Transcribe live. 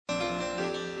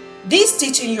This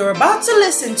teaching you're about to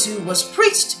listen to was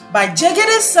preached by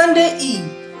Jegede Sunday E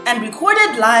and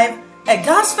recorded live at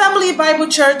God's Family Bible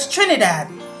Church, Trinidad.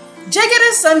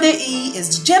 Jegede Sunday E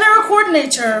is the General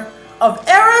Coordinator of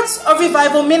Arabs of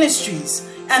Revival Ministries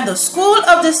and the School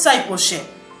of Discipleship.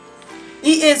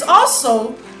 He is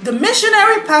also the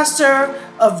Missionary Pastor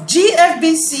of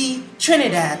GFBC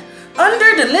Trinidad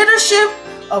under the leadership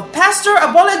of Pastor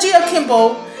Abolaji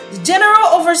Akimbo, the General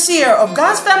Overseer of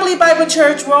God's Family Bible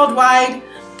Church Worldwide,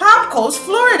 Palm Coast,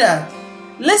 Florida.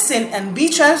 Listen and be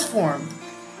transformed.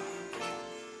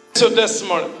 So this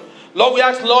morning, Lord, we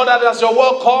ask, Lord, that as your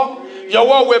word come, your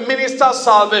word will minister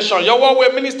salvation. Your word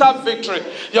will minister victory.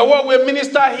 Your word will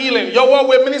minister healing. Your word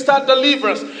will minister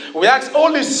deliverance. We ask,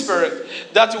 Holy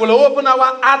Spirit, that you will open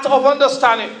our heart of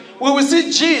understanding. We will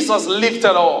see Jesus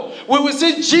lifted up. We will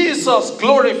see Jesus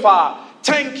glorified.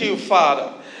 Thank you,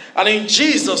 Father. And in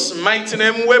Jesus' mighty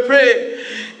name we pray.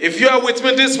 If you are with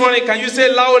me this morning, can you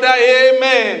say louder,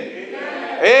 amen?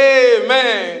 Amen.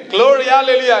 Amen. Glory,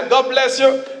 hallelujah. God bless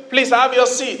you. Please have your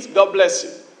seat. God bless you.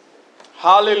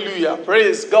 Hallelujah.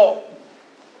 Praise God.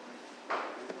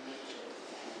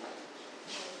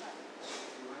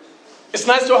 It's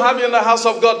nice to have you in the house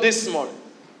of God this morning.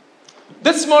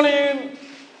 This morning,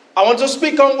 I want to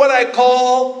speak on what I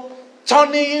call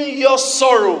turning your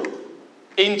sorrow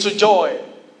into joy.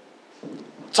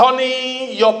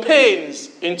 Turning your pains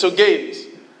into gains.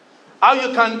 How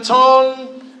you can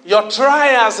turn your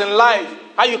trials in life,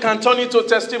 how you can turn it to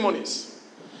testimonies.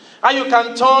 How you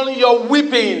can turn your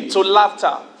weeping to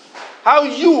laughter. How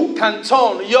you can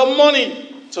turn your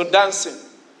mourning to dancing.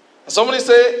 Somebody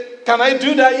say, can I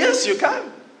do that? Yes, you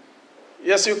can.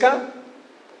 Yes, you can.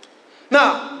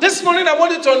 Now, this morning I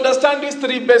want you to understand these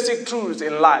three basic truths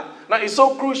in life. Now, it's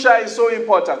so crucial, it's so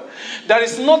important. There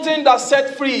is nothing that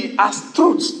set free as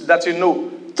truths that you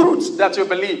know, truths that you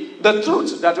believe, the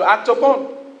truths that you act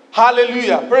upon.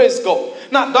 Hallelujah. Praise God.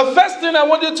 Now, the first thing I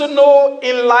want you to know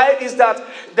in life is that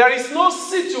there is no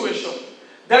situation,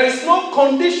 there is no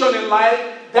condition in life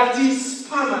that is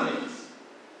permanent.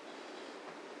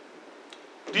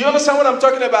 Do you understand what I'm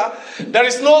talking about? There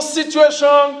is no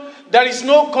situation, there is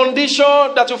no condition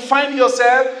that you find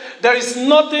yourself. There is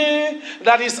nothing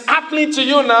that is happening to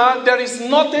you now. There is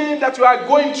nothing that you are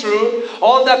going through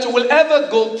or that you will ever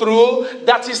go through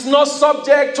that is not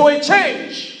subject to a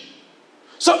change.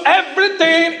 So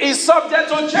everything is subject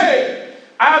to change.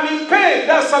 I have in pain,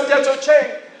 that's subject to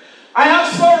change. I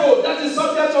have sorrow, that is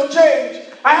subject to change.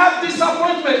 I have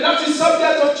disappointment, that is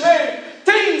subject to change.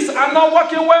 Things are not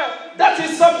working well, that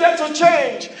is subject to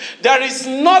change. There is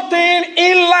nothing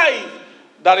in life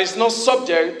that is not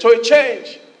subject to a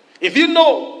change. If you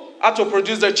know how to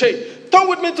produce the change, turn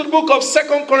with me to the book of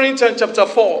 2 Corinthians chapter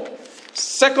 4.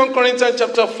 2 Corinthians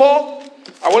chapter 4.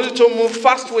 I want you to move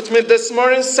fast with me this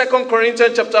morning. 2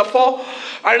 Corinthians chapter 4.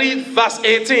 I read verse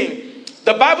 18.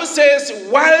 The Bible says,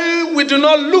 while we do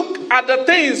not look at the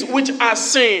things which are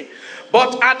seen,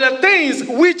 but at the things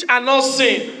which are not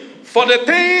seen. For the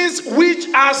things which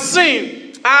are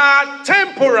seen are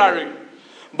temporary,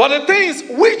 but the things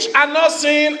which are not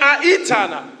seen are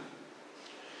eternal.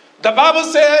 The Bible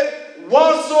says,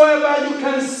 whatsoever you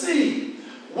can see,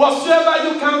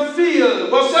 whatsoever you can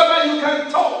feel, whatsoever you can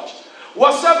touch,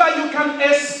 whatsoever you can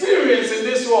experience in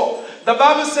this world, the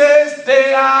Bible says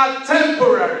they are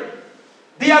temporary.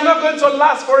 They are not going to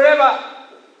last forever.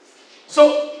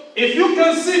 So, if you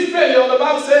can see failure, the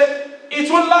Bible says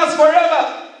it will last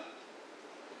forever.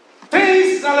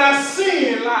 Things that are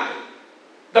seen in life,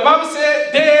 the Bible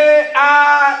says they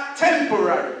are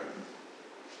temporary.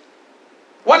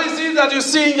 What is it that you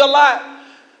see in your life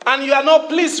and you are not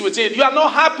pleased with it? You are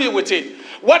not happy with it.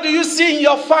 What do you see in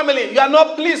your family? You are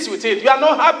not pleased with it. You are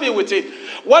not happy with it.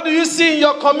 What do you see in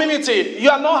your community? You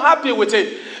are not happy with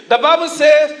it. The Bible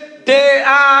says they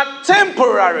are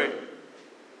temporary.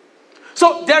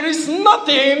 So there is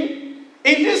nothing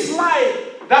in this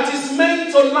life that is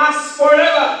meant to last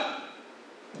forever.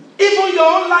 Even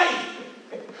your own life.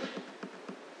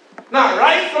 Now,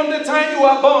 right from the time you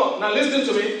are born, now listen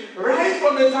to me, right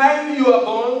from the time you are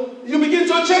born, you begin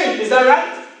to change. Is that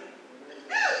right?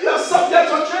 You are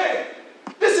subject to change.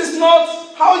 This is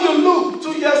not how you look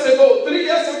 2 years ago, 3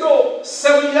 years ago,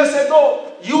 7 years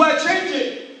ago. You are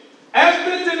changing.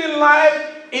 Everything in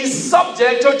life is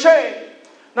subject to change.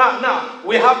 Now,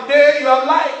 we have day, you have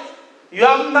light. You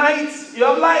have night, you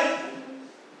have light.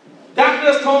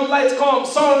 Darkness comes, light comes,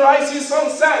 sun rises, sun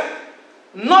sets.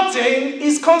 Nothing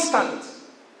is constant.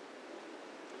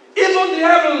 Even the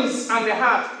heavens and the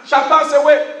earth shall pass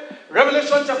away.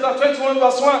 Revelation chapter 21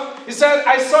 verse 1. He said,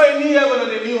 I saw a new heaven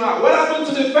and a new earth. What happened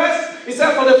to the first? He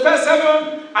said, for the first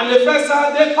heaven and the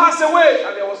vessel, they passed away,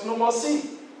 and there was no more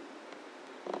sea.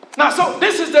 Now, so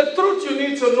this is the truth you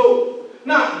need to know.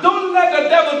 Now, don't let the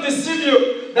devil deceive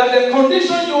you that the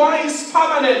condition you are is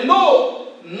permanent.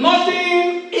 No,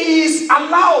 nothing is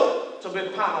allowed to be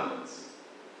permanent.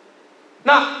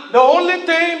 Now, the only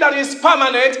thing that is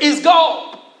permanent is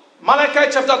God. Malachi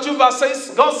chapter 2 verse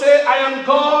 6, God said, I am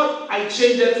God, I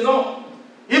change it not.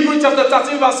 Hebrews chapter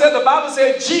 13 verse 7, the Bible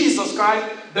says, Jesus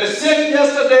Christ, the same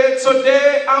yesterday,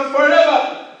 today, and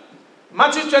forever.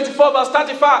 Matthew 24 verse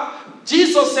 35,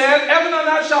 Jesus said, heaven and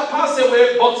earth shall pass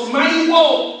away, but my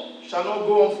word shall not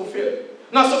go unfulfilled.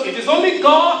 Now, so it is only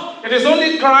God, it is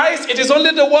only Christ, it is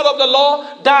only the word of the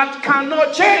Lord that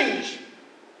cannot change.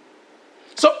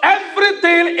 So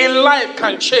everything in life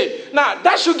can change. Now,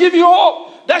 that should give you hope.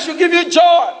 That should give you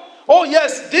joy. Oh,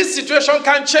 yes, this situation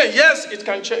can change. Yes, it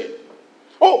can change.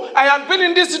 Oh, I have been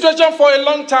in this situation for a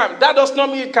long time. That does not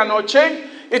mean it cannot change.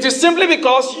 It is simply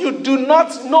because you do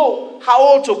not know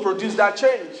how to produce that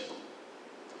change.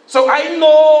 So I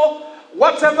know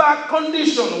whatever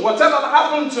condition, whatever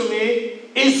happened to me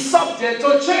is subject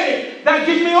to change. That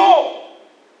gives me hope.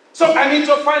 So I need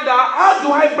to find out, how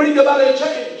do I bring about a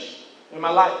change in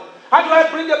my life? How do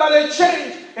I bring about a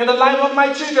change in the life of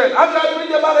my children? How do I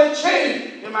bring about a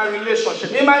change in my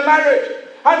relationship, in my marriage?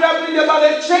 How do I bring about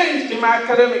a change in my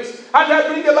academics? How do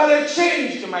I bring about a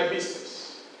change in my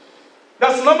business?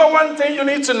 That's number one thing you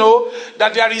need to know,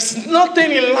 that there is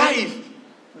nothing in life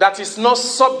that is not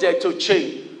subject to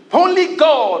change. Only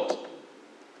God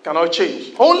cannot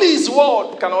change. Only His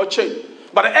word cannot change.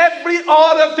 But every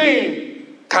other thing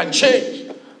can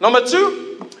change. Number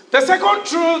two, the second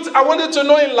truth I wanted to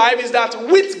know in life is that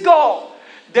with God,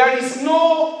 there is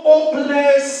no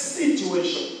hopeless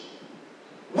situation.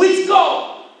 With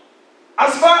God,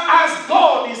 as far as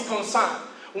God is concerned,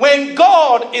 when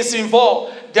God is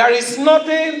involved, there is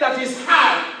nothing that is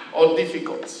hard or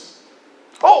difficult.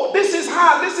 Oh, this is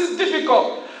hard, this is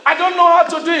difficult. I don't know how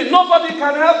to do it. Nobody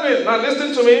can help me. Now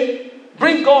listen to me.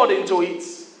 Bring God into it.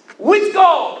 With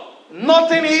God,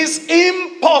 nothing is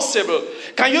impossible.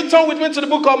 Can you turn with me to the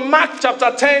book of Mark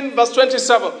chapter 10 verse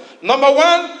 27. Number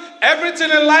one, everything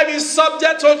in life is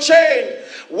subject to change.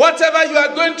 Whatever you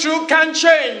are going through can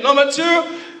change. Number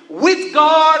two, with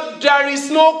God, there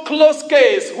is no closed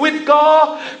case. With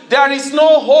God, there is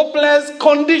no hopeless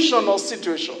condition or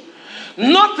situation.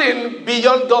 Nothing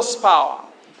beyond God's power.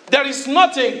 There is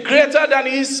nothing greater than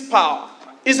His power,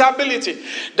 His ability.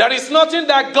 There is nothing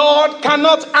that God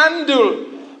cannot handle.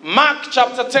 Mark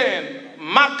chapter 10.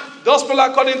 Mark, Gospel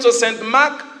according to St.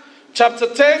 Mark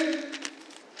chapter 10.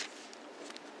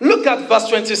 Look at verse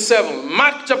 27.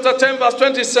 Mark chapter 10 verse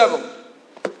 27.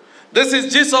 This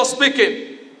is Jesus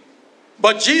speaking.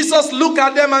 But Jesus looked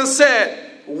at them and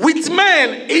said, with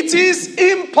men it is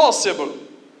impossible,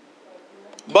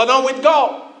 but not with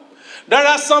God. There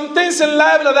are some things in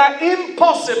life that are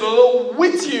impossible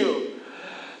with you.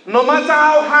 No matter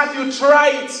how hard you try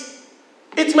it,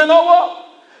 it may not work.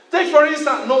 Take for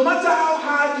instance, no matter how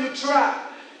hard you try,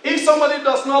 if somebody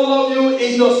does not love you,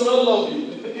 he does not love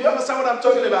you. You understand what I'm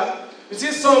talking about? You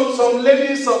see, some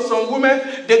ladies, some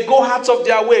women, they go out of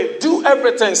their way, do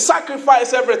everything,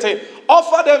 sacrifice everything,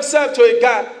 offer themselves to a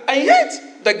guy, and yet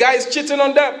the guy is cheating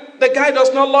on them. The guy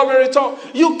does not love in return.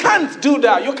 You can't do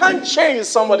that. You can't change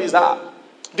somebody's heart.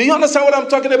 Do you understand what I'm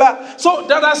talking about? So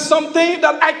there are some things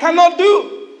that I cannot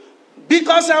do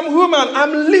because I'm human.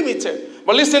 I'm limited.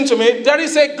 But listen to me. There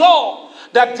is a God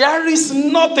that there is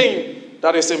nothing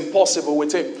that is impossible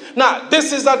with Him. Now,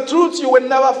 this is a truth you will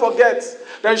never forget.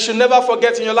 That you should never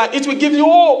forget in your life. It will give you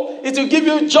hope. It will give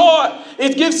you joy.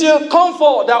 It gives you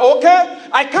comfort that, okay,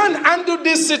 I can't handle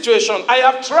this situation. I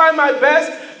have tried my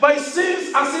best, but it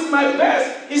seems as if my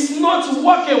best is not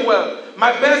working well.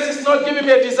 My best is not giving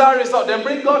me a desired result. Then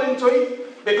bring God into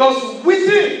it. Because with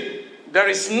Him, there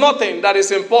is nothing that is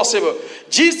impossible.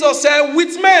 Jesus said,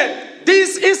 with men,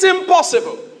 this is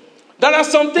impossible. There are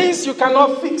some things you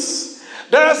cannot fix.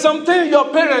 There are some things your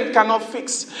parent cannot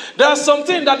fix. There are some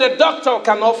things that the doctor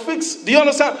cannot fix. Do you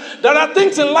understand? There are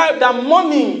things in life that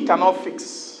money cannot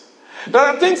fix. There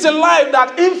are things in life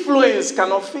that influence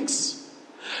cannot fix.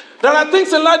 There are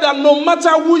things in life that no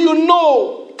matter who you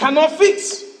know cannot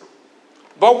fix.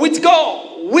 But with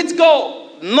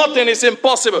God, nothing is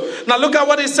impossible. Now look at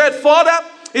what He said further.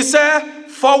 He said,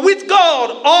 for with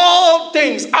God, all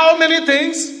things. How many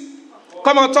things?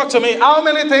 Come on, talk to me. How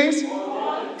many things?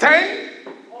 10?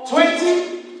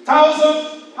 20,000,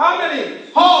 how many?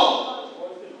 All.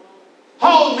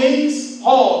 All means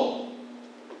all.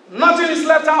 Nothing is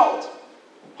left out.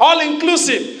 All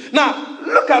inclusive. Now,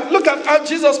 look at how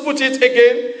Jesus put it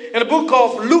again in the book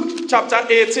of Luke chapter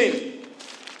 18.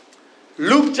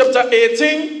 Luke chapter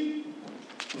 18,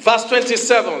 verse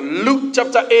 27. Luke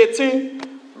chapter 18,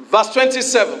 verse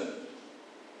 27.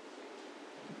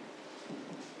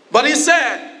 But he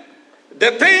said,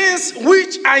 the things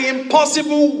which are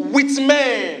impossible with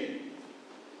men.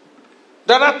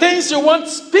 There are things you want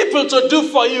people to do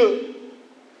for you.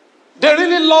 They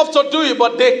really love to do it,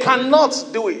 but they cannot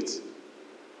do it.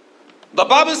 The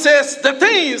Bible says, the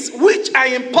things which are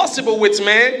impossible with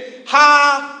men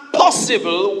are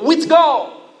possible with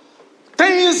God.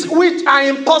 Things which are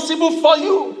impossible for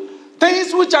you.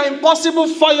 Things which are impossible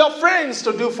for your friends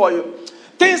to do for you.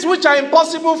 Things which are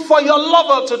impossible for your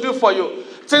lover to do for you.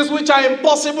 Things which are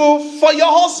impossible for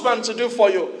your husband to do for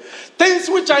you. Things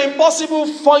which are impossible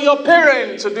for your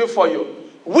parents to do for you.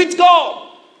 With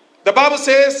God, the Bible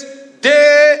says,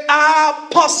 they are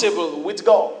possible with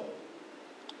God.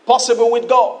 Possible with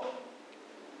God.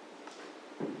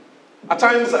 At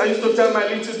times I used to tell my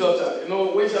little daughter,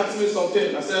 when she asked me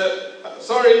something, I said,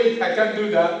 sorry, I can't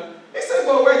do that. He said,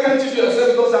 well, why can't you do it? I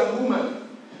said, because I'm a woman.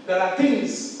 There are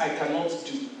things I cannot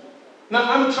do.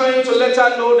 Now I'm trying to let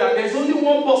her know that there's only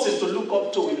one person to look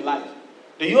up to in life.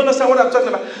 Do you understand what I'm talking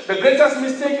about? The greatest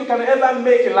mistake you can ever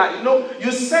make in life,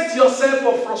 you set yourself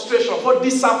for frustration, for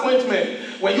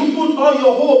disappointment, when you put all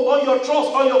your hope, all your trust,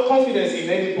 all your confidence in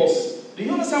any person. Do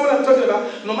you understand what I'm talking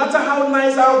about? No matter how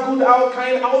nice, how good, how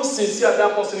kind, how sincere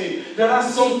that person is, there are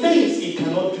some things he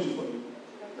cannot do for you.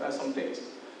 There are some things.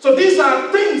 So these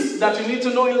are things that you need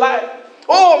to know in life.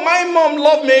 Oh, my mom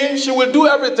loves me. She will do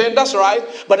everything. That's right.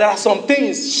 But there are some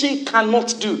things she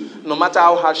cannot do, no matter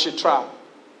how hard she tries.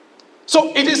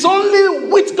 So it is only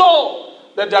with God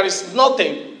that there is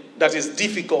nothing that is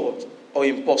difficult or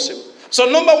impossible. So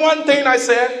number one thing I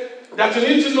said, that you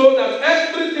need to know that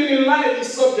everything in life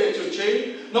is subject to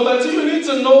change. Number two, you need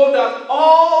to know that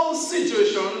all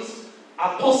situations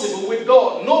are possible with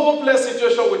God. No hopeless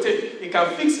situation with Him. He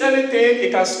can fix anything. He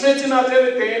can straighten out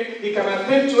anything. He can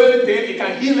attend to anything. He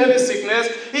can heal any sickness.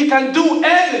 He can do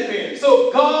anything. So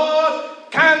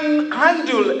God can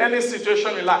handle any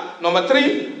situation in life. Number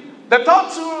three, the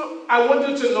third tool I want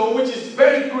you to know, which is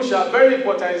very crucial, very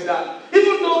important, is that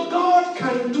even though God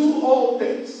can do all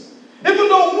things, even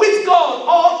though with God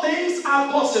all things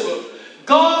are possible,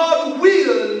 God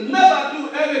will never do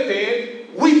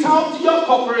anything without your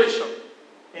cooperation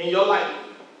in your life.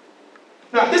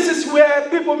 Now, this is where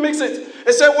people mix it.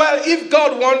 They say, well, if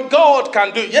God wants, God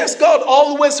can do it. Yes, God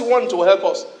always wants to help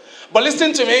us. But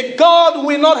listen to me, God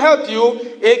will not help you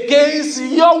against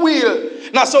your will.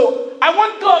 Now, so I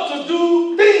want God to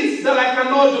do things that I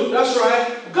cannot do. That's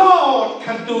right. God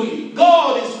can do it.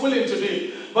 God is willing to do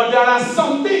it. But there are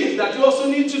some things that you also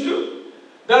need to do.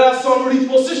 There are some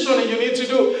repositioning you need to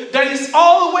do. There is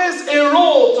always a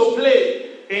role to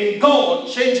play in God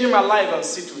changing my life and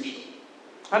situation.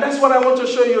 And that's what I want to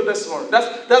show you this morning.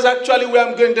 That's actually where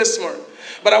I'm going this morning.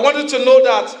 But I want you to know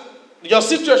that your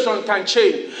situation can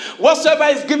change. Whatsoever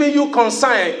is giving you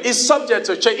concern is subject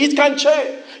to change. It can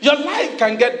change. Your life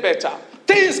can get better.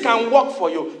 Things can work for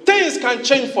you. Things can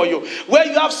change for you. Where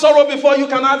you have sorrow before, you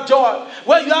can have joy.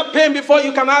 Where you have pain before,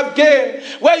 you can have gain.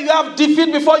 Where you have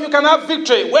defeat before, you can have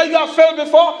victory. Where you have failed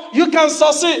before, you can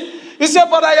succeed. You say,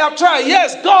 but I have tried.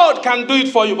 Yes, God can do it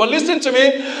for you. But listen to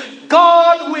me.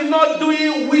 God will not do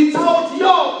it without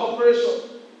your cooperation.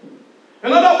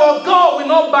 In other words, God will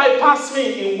not bypass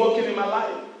me in working in my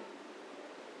life.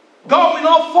 God will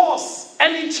not force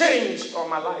any change on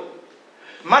my life.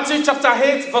 Matthew chapter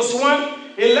 8, verse 1,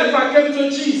 a leper came to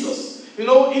Jesus. In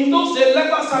those days,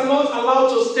 lepers are not allowed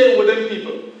to stay within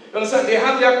people. You understand? They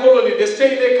have their colony, they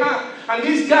stay in their camp. And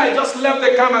this guy just left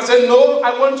the camp and said, no,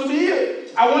 I want to be healed.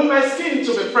 I want my skin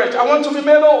to be fresh. I want to be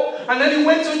made whole. And then he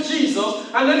went to Jesus,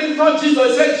 and then he told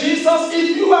Jesus, he said, Jesus,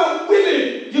 if you are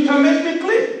willing, you can make me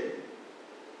clean.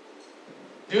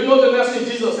 Do you know the next thing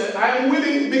Jesus said? I am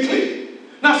willing to be clean.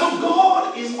 Now, so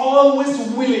God is always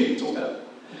willing to help.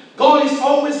 God is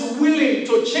always willing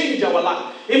to change our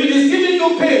life. If it is giving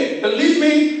you pain, believe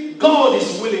me, God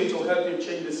is willing to help you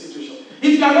change the situation.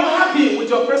 If you are not happy with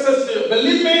your present situation,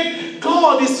 believe me,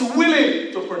 God is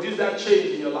willing to produce that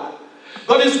change in your life.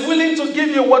 God is willing to give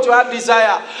you what you have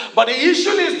desire. But the issue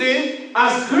is this,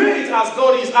 as great as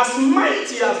God is, as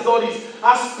mighty as God is,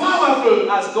 as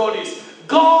powerful as God is,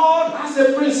 God has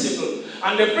a principle.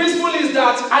 And the principle is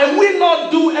that I will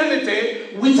not do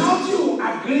anything without you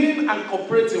agreeing and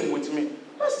cooperating with me.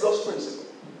 That's God's principle.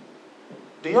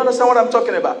 Do you understand what I'm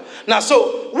talking about? Now,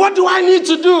 so what do I need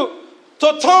to do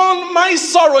to turn my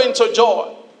sorrow into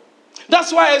joy?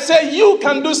 That's why I say you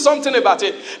can do something about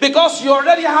it. Because you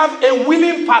already have a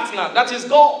willing partner. That is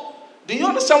God. Do you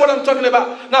understand what I'm talking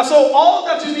about? Now, so all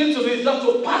that you need to do is just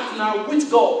to partner with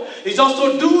God. It's just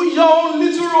to do your own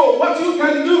little role, what you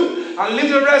can do, and leave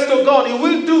the rest to God. He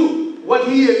will do what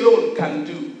He alone can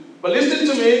do. But listen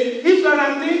to me, if there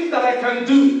are things that I can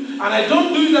do, and I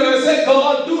don't do it, and I say,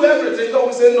 God, do everything, God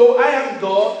will say, no, I am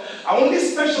God. I only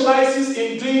specializes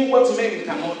in doing what men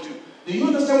cannot do. Do you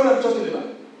understand what I'm talking about?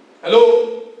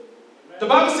 Hello? The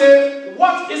Bible says,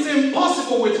 what is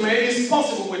impossible with men is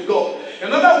possible with God.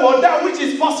 In other words, that which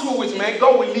is possible with men,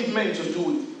 God will leave men to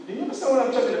do it. Do you understand what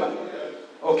I'm talking about?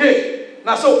 Okay.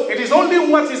 Now, so it is only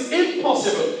what is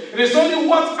impossible. It is only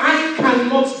what I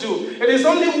cannot do. It is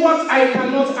only what I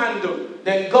cannot handle.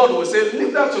 Then God will say,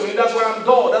 leave that to me. That's why I'm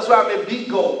God. That's why I'm a big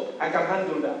God. I can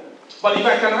handle that. But if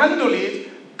I can handle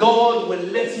it, God will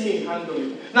let me handle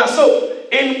it. Now, so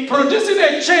in producing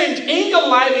a change in your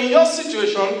life, in your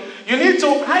situation, you need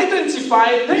to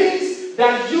identify things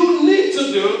that you need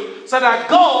to do so that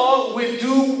God will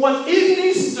do what He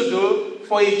needs to do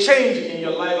for a change in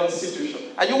your life and situation.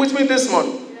 Are you with me this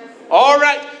morning? Yes. All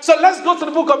right. So let's go to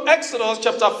the book of Exodus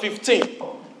chapter 15.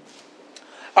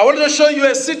 I want to show you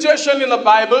a situation in the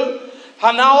Bible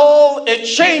and how a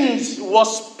change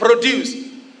was produced.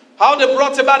 How they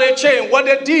brought about a change. What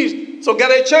they did to get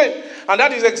a change. And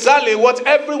that is exactly what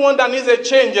everyone that needs a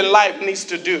change in life needs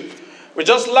to do. We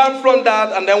just learn from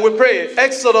that and then we pray.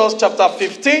 Exodus chapter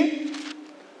 15.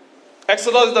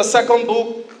 Exodus is the second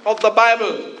book of the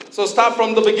Bible. So start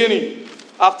from the beginning.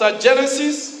 After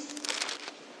Genesis,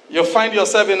 you'll find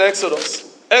yourself in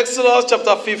Exodus. Exodus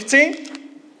chapter 15.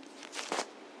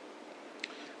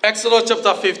 Exodus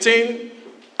chapter 15.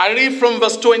 I read from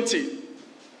verse 20.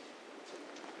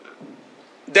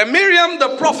 Then Miriam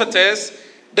the prophetess,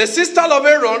 the sister of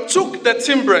Aaron, took the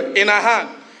timbrel in her hand.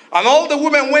 And all the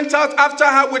women went out after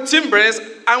her with timbrels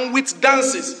and with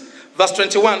dances. Verse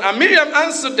 21. And Miriam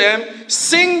answered them,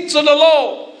 sing to the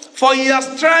Lord. For he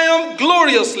has triumphed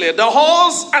gloriously. The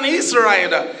horse and his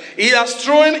rider he has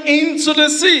thrown into the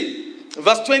sea.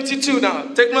 Verse 22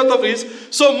 now. Take note of this.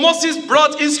 So Moses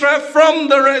brought Israel from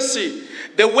the Red Sea.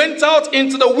 They went out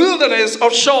into the wilderness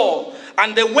of Shur.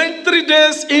 And they went 3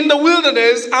 days in the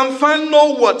wilderness and found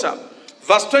no water.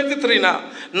 Verse 23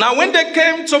 now. Now when they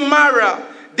came to Marah,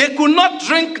 they could not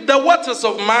drink the waters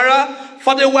of Marah,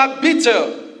 for they were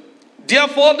bitter.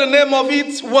 Therefore the name of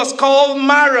it was called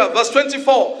Marah. Verse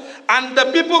 24. And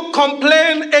the people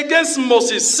complained against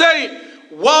Moses, saying,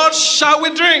 what shall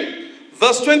we drink?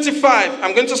 Verse 25.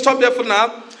 I'm going to stop there for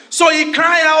now. So he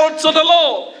cried out to the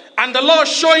Lord, and the Lord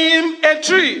showed him a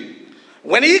tree.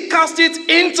 When he cast it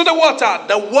into the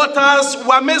waters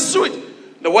were made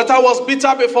sweet. The water was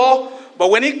bitter before,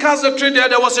 but when he cast the tree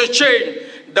there was a change.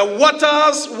 The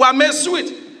waters were made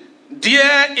sweet.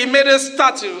 There he made a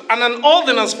statue and an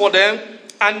ordinance for them,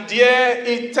 and there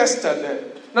he tested them.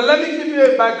 Now let me give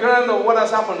you a background of what has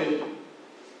happened here.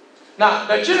 Now,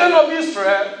 the children of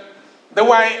Israel, they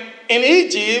were in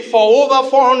Egypt for over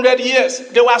 400 years.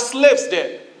 They were slaves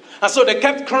there. And so they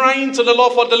kept crying to the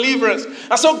Lord for deliverance.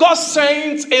 And so God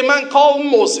sent a man called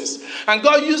Moses. And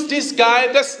God used this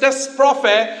guy, this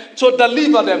prophet, to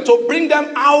deliver them, to bring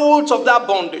them out of that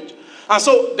bondage. And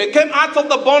so they came out of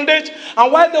the bondage.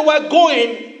 And while they were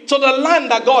going to the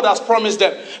land that God has promised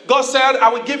them, God said, I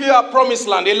will give you a promised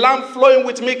land, a land flowing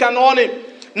with milk and honey.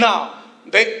 Now,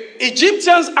 the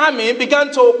Egyptians' army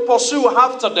began to pursue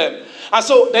after them. And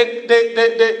so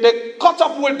they caught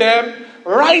up with them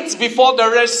right before the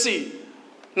Red Sea.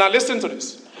 Now listen to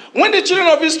this. When the children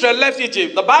of Israel left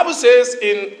Egypt, the Bible says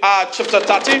in chapter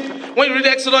 13, when you read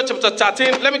Exodus chapter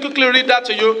 13, let me quickly read that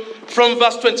to you from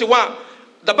verse 21.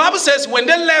 The Bible says when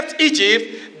they left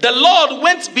Egypt, the Lord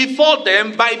went before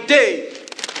them by day.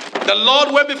 The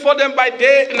Lord went before them by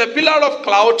day in a pillar of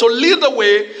cloud to lead the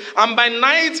way, and by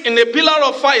night in a pillar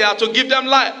of fire to give them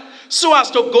light, so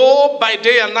as to go by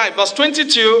day and night. Verse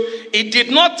 22, it did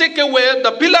not take away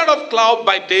the pillar of cloud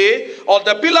by day or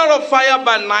the pillar of fire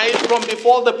by night from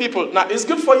before the people. Now, it's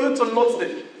good for you to note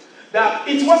this, that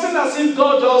it wasn't as if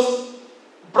God just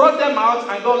brought them out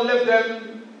and God left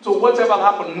them to whatever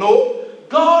happened. No,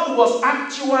 God was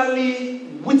actually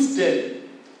with them.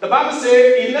 The Bible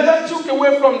says he never took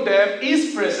away from them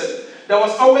his presence. There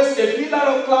was always a pillar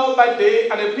of cloud by day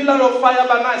and a pillar of fire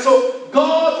by night. So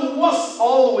God was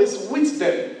always with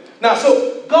them. Now,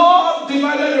 so God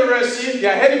divided the Red Sea.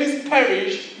 Their enemies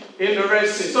perished in the Red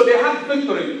Sea. So they had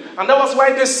victory. And that was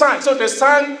why they sang. So they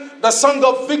sang the song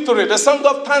of victory, the song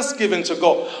of thanksgiving to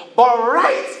God. But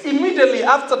right immediately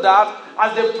after that,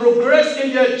 as they progress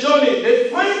in their journey, they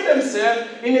find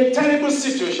themselves in a terrible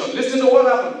situation. Listen to what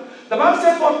happened. The Bible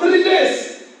said for 3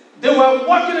 days, they were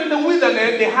walking in the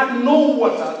wilderness. They had no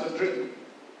water to drink.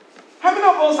 How many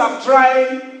of us have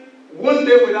tried 1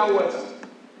 day without water?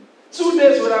 2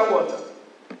 days without water?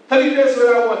 3 days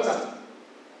without water?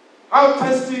 How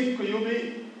thirsty could you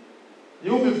be?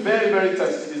 You'll be very, very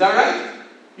thirsty. Is that right?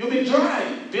 You'll be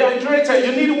dry, dehydrated.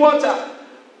 You need water.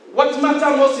 What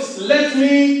matters most is let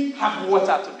me have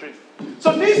water to drink.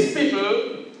 So these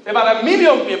people, about 1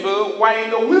 million people, were in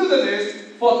the wilderness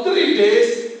for 3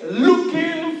 days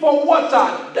looking for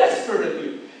water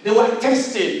desperately. They were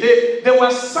thirsty. They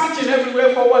were searching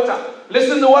everywhere for water.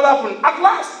 Listen to what happened. At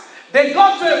last, they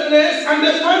got to a place and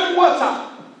they found water.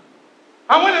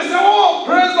 And when they said, oh,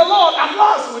 praise the Lord, at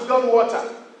last we got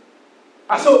water.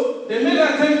 And so they made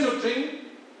an attempt to drink,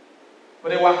 but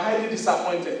they were highly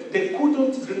disappointed. They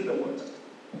couldn't drink the water.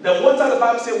 The water, the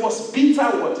Bible says, was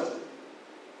bitter water.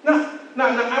 Now,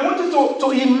 I want you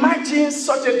to imagine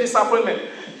such a disappointment.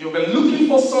 You've been looking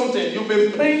for something. You've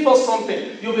been praying for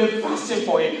something. You've been fasting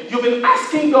for it. You've been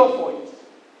asking God for it.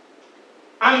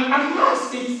 And at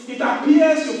last, it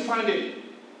appears you find it.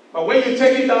 But when you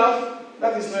take it out,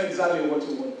 that is not exactly what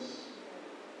you want.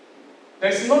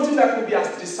 There's nothing that could be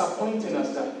as disappointing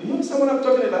as that. Do you understand what I'm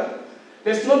talking about?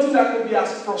 There's nothing that could be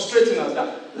as frustrating as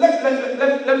that.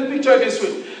 Let me picture it this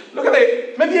way. Look at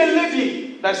it. Maybe a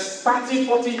lady that's 30,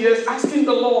 40 years asking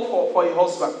the Lord for a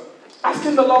husband.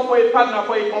 Asking the Lord for a partner,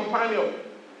 for a companion.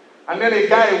 And then a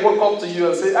guy walk up to you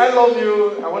and say, I love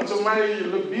you. I want to marry you.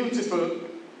 You look beautiful.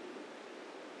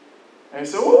 And you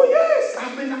say, oh yes,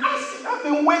 I've been asking. I've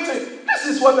been waiting. This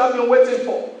is what I've been waiting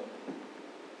for.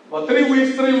 For 3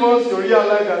 weeks, 3 months, you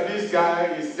realize that this guy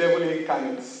is devil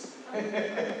incarnate.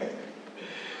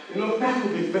 That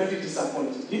could be very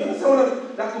disappointing. You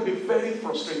understand that could be very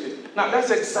frustrating. Now, that's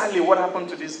exactly what happened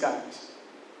to these guys.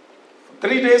 For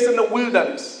 3 days in the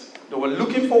wilderness, they were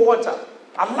looking for water.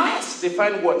 At last, they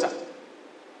find water.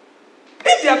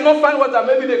 If they had not found water,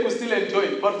 maybe they could still enjoy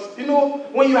it. But,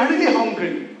 when you are really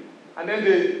hungry, and then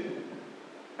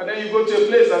you go to a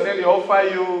place, and then they offer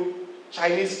you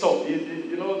Chinese stuff.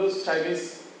 You know those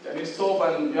Chinese stuff,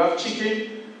 and you have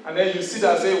chicken, and then you sit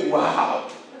and say, wow,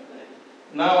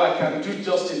 now I can do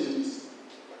justice to this.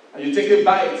 And you take a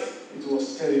bite, it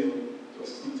was terrible, it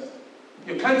was bitter.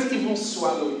 You can't even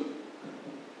swallow it.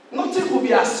 Nothing could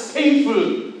be as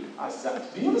painful as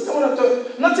that. Do you understand what I'm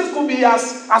talking? Nothing could be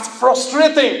as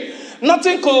frustrating.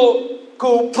 Nothing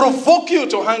could provoke you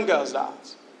to hunger as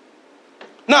that.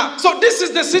 Now, so this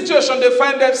is the situation they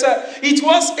find themselves. It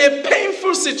was a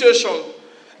painful situation.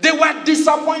 They were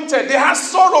disappointed. They had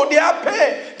sorrow. They had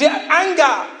pain. They had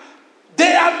anger. They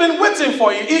had been waiting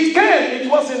for it. It came. It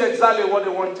wasn't exactly what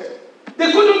they wanted.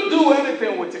 They couldn't do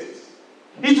anything with it.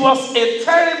 It was a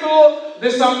terrible,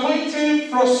 disappointing,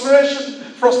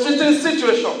 frustrating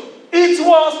situation. It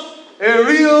was a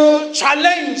real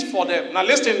challenge for them. Now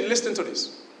listen to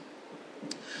this.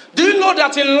 Do you know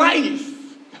that in life,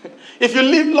 if you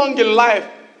live long in life,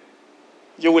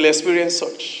 you will experience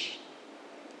such.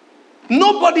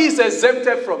 Nobody is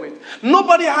exempted from it.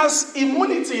 Nobody has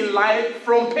immunity in life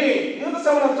from pain. You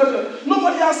understand what I'm talking about?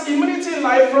 Nobody has immunity in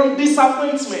life from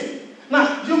disappointment.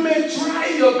 Now, you may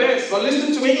try your best, but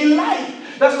listen to me, in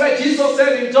life. That's why Jesus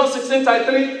said in John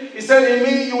 16:33, he said, in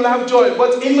me you will have joy,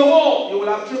 but in the world you will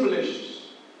have tribulations.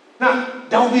 Now,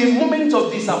 there will be a moment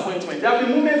of disappointment. There will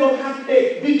be a moment of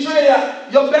heartache,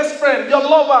 betrayal, your best friend, your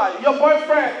lover, your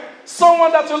boyfriend,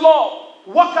 someone that you love,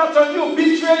 walk out on you,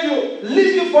 betray you,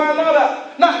 leave you for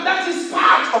another. Now, that is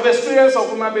part of the experience of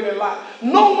human being in life.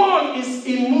 No one is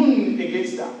immune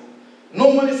against that. No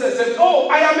one is exempt. Oh,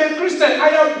 I am a Christian. I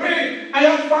am praying. I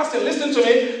am fasting. Listen to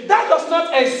me. That does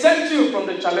not exempt you from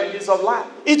the challenges of life.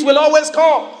 It will always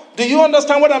come. Do you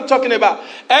understand what I'm talking about?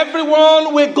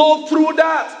 Everyone will go through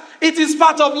that. It is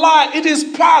part of life. It is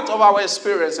part of our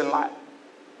experience in life.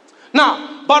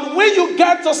 Now, but when you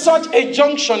get to such a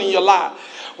junction in your life,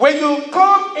 when you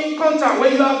come in contact,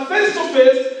 when you are face to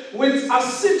face with a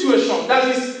situation that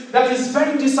is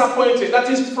very disappointing, that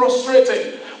is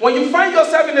frustrating, when you find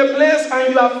yourself in a place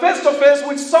and you are face to face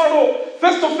with sorrow,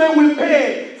 face to face with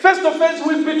pain, face to face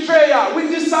with betrayal,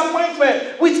 with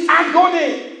disappointment, with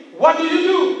agony, what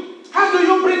do? How do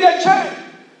you bring a change?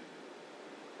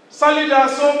 Sadly, there are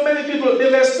so many people,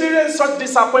 they've experienced such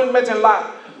disappointment in life.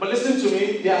 But listen to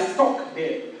me, they are stuck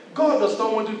there. God does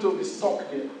not want you to be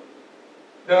stuck there.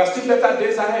 There are still better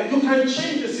days ahead. You can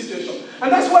change the situation.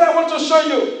 And that's what I want to show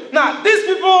you. Now, these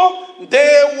people,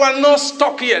 they were not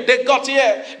stuck here. They got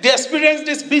here. They experienced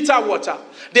this bitter water.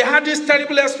 They had this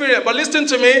terrible experience. But listen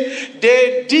to me,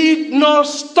 they did not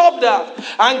stop that.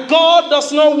 And God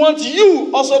does not want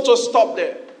you also to stop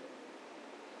there.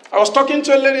 I was talking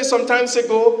to a lady some time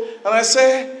ago, and I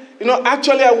said,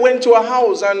 Actually I went to a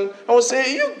house and I would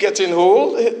say, "You're getting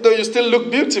old, though you still look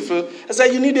beautiful." I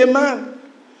said, "You need a man."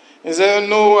 He said,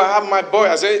 "No, I have my boy."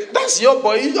 I said, "That's your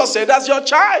boy." You just said, "That's your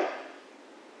child.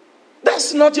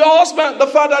 That's not your husband. The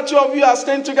fact that two of you are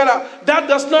staying together, that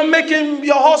does not make him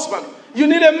your husband. You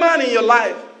need a man in your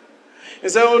life." He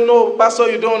said, "Oh no,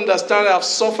 Pastor, you don't understand. I've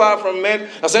suffered from men."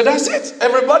 I said, "That's it.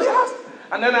 Everybody has."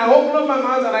 And then I open up my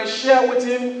mouth and I share with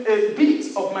him a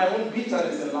bit of my own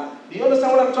bitterness in life. Do you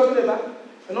understand what I'm talking about?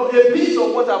 A bit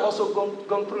of what I've also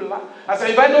gone through in life. I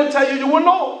said, if I don't tell you, you will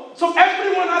know. So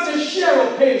everyone has a share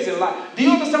of pains in life. Do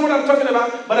you understand what I'm talking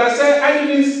about? But I said, I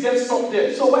didn't get stuck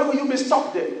there. So why will you be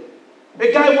stuck there?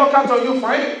 A guy walk out on you,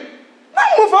 fine. Now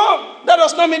move on. That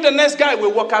does not mean the next guy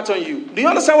will walk out on you. Do you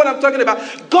understand what I'm talking about?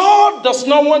 God does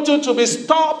not want you to be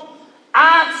stopped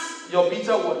at your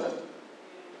bitter water.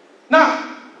 Now,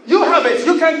 you have it.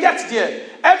 You can get there.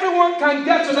 Everyone can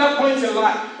get to that point in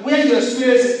life where your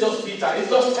experience is just bitter. It's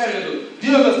just terrible. Do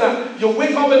you understand? You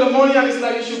wake up in the morning and it's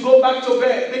like you should go back to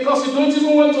bed because you don't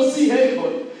even want to see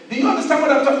anybody. Do you understand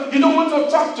what I'm talking? You don't want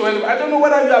to talk to anybody. I don't know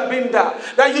whether you have been there.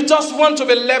 That you just want to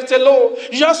be left alone.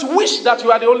 You just wish that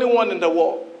you are the only one in the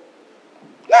world.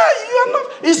 No, you are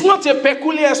not. It's not a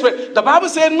peculiar experience. The Bible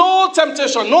says no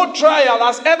temptation, no trial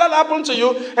has ever happened to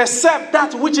you except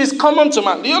that which is common to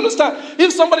man. Do you understand?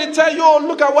 If somebody tell you, "Oh,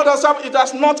 look at what has happened," it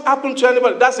has not happened to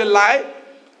anybody. That's a lie.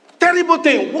 Terrible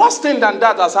thing. Worse thing than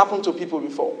that has happened to people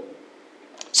before.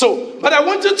 So, but I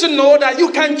want you to know that you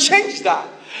can change that.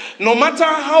 No matter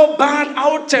how bad,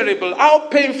 how terrible, how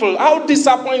painful, how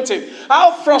disappointing,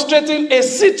 how frustrating a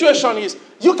situation is,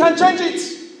 you can change it.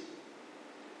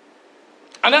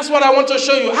 And that's what I want to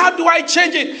show you. How do I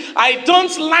change it? I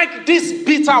don't like this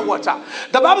bitter water.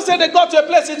 The Bible said they got to a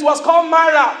place, it was called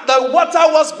Mara. The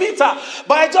water was bitter.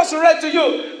 But I just read to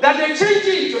you that they changed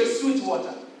it to a sweet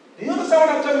water. Do you understand what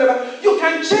I'm talking about? You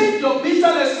can change your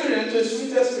bitter experience to a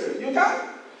sweet experience. You can.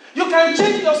 You can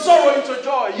change your sorrow into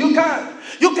joy. You can.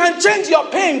 You can change your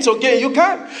pain to gain. You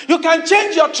can. You can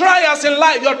change your trials in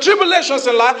life, your tribulations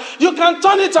in life. You can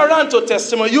turn it around to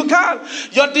testimony. You can.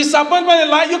 Your disappointment in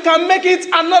life, you can make it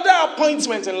another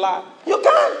appointment in life. You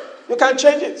can. You can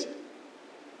change it.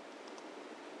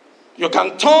 You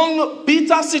can turn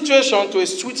bitter situation to a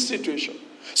sweet situation.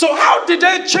 So how did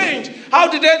they change? How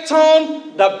did they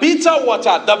turn the bitter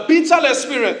water, the bitter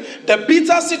experience, the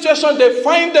bitter situation they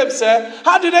find themselves,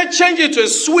 how did they change it to a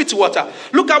sweet water?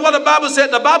 Look at what the Bible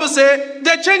said. The Bible said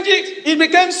they changed it. It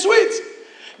became sweet.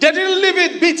 They didn't leave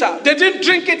it bitter. They didn't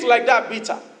drink it like that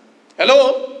bitter.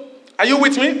 Hello? Are you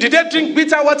with me? Did they drink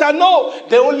bitter water? No.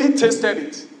 They only tasted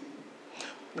it.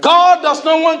 God does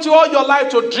not want you all your life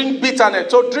to drink bitterness,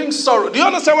 to drink sorrow. Do you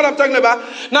understand what I'm talking about?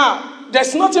 Now,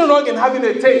 there's nothing wrong in having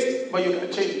a taste, but you can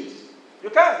change it. You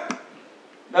can.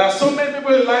 There are so many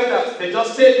people in life that they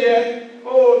just stay there,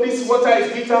 "Oh, this water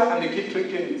is bitter," and they keep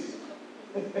drinking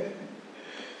it.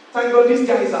 Thank God these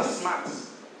guys are smart.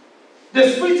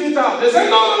 They spit it out. They say,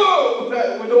 no,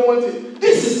 we don't want it.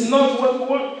 This is not what we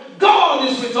want. God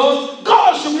is with us.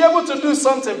 God should be able to do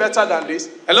something better than this.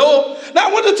 Hello? Now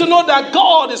I want you to know that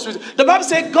God is with us. The Bible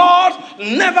says God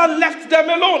never left them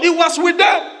alone. He was with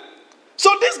them. So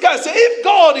this guy said, if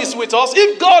God is with us,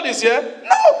 if God is here,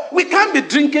 no, we can't be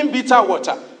drinking bitter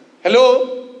water.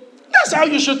 Hello? That's how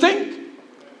you should think.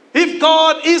 If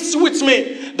God is with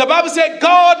me, the Bible says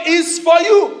God is for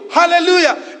you.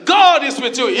 Hallelujah. God is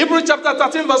with you. Hebrews chapter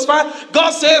 13 verse 5, God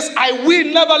says, I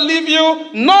will never leave you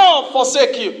nor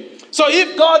forsake you. So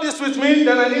if God is with me,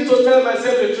 then I need to tell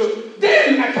myself the truth.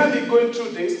 Then I can't be going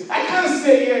through this. I can't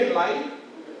stay here in life.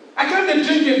 I can't be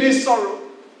drinking this sorrow.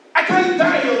 I can't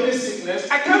die of this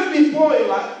sickness. I can't be poor in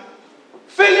life.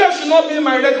 Failure should not be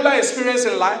my regular experience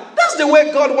in life. That's the way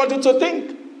God wanted to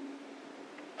think.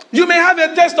 You may have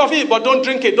a taste of it, but don't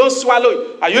drink it. Don't swallow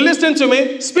it. Are you listening to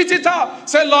me? Spit it out.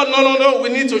 Say, Lord, no, we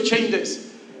need to change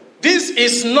this. This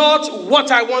is not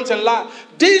what I want in life.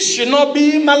 This should not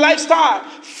be my lifestyle.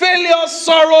 Failure,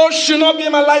 sorrow should not be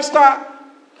my lifestyle.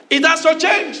 It has to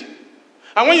change.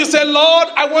 And when you say, Lord,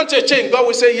 I want to change, God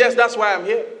will say, yes, that's why I'm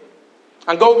here.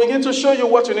 And God will begin to show you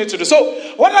what you need to do. So,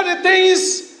 what are the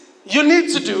things you need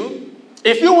to do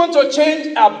if you want to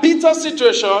change a bitter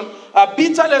situation, a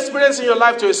bitter experience in your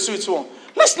life to a sweet one?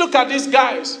 Let's look at these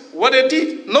guys, what they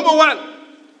did. Number 1,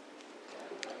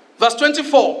 verse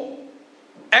 24.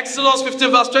 Exodus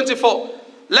 15, verse 24.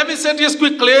 Let me say this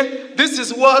quickly. This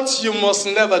is what you must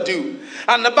never do.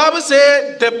 And the Bible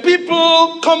says the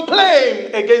people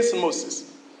complained against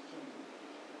Moses.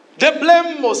 They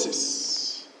blamed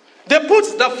Moses. They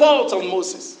put the fault on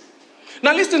Moses.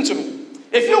 Now listen to me.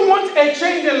 If you want a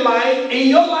change in life, in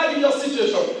your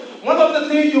situation, one of the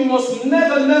things you must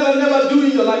never do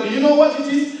in your life, do you know what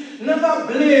it is? Never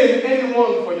blame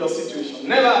anyone for your situation.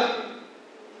 Never.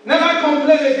 Never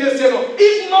complain against anyone.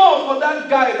 If not for that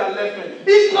guy that left me,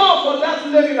 if not for that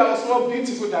lady that was more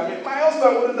beautiful than me, my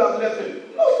husband wouldn't have left me.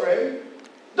 No, friend.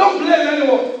 Don't blame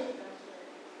anyone.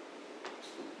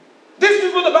 These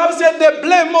people, the Bible said, they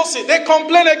blame Moses. They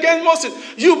complain against Moses.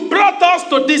 You brought us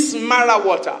to this mara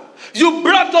water. You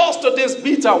brought us to this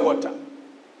bitter water.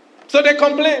 So they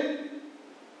complain.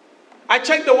 I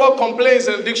checked the word complaints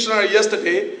in the dictionary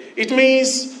yesterday. It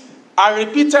means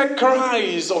repeated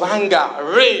cries of anger,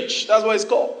 rage. That's what it's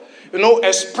called.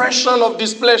 Expression of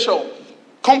displeasure.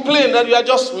 Complain that you are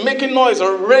just making noise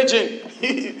or raging.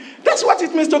 That's what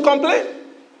it means to complain.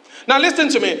 Now listen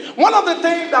to me. One of the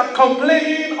things that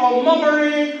complaining or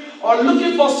murmuring or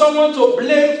looking for someone to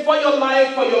blame for your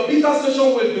life, for your bitter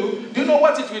situation will do you know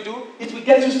what it will do? It will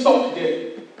get you stuck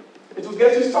there. It will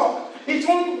get you stuck. It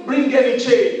won't bring any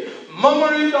change.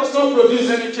 Murmuring does not produce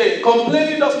any change.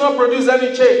 Complaining does not produce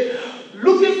any change.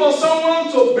 Looking for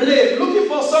someone to blame, looking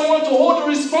for someone to hold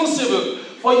responsible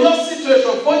for your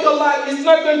situation, for your life, it's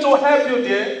not going to help you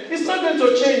there. It's not going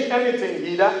to change anything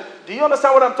either. Do you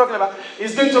understand what I'm talking about?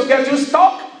 It's going to get you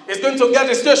stuck. It's going to get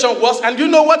the situation worse. And you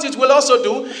know what it will also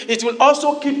do? It will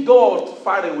also keep God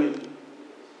far away.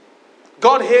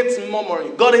 God hates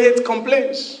murmuring. God hates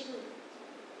complaints.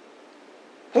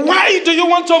 Why do you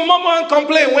want to murmur and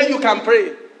complain when you can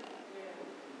pray?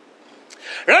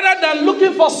 Rather than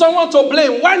looking for someone to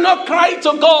blame, why not cry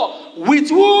to God, with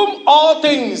whom all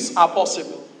things are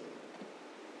possible?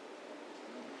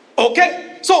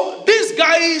 Okay? So these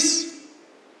guys,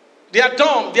 they are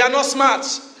dumb. They are not smart.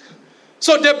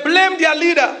 So they blame their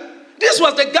leader. This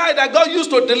was the guy that God used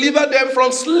to deliver them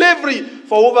from slavery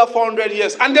for over 400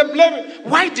 years. And they blame him.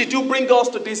 Why did you bring us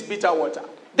to this bitter water?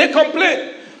 They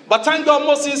complain. But thank God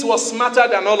Moses was smarter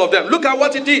than all of them. Look at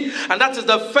what he did. And that is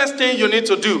the first thing you need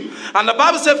to do. And the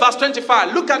Bible says, verse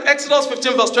 25. Look at Exodus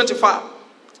 15, verse 25.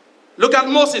 Look at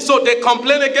Moses. So they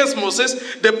complain against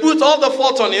Moses. They put all the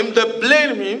fault on him. They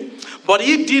blame him. But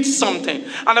he did something.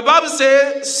 And the Bible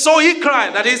says, so he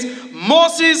cried. That is,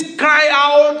 Moses cried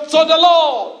out to the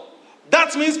Lord.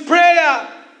 That means prayer.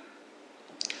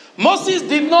 Moses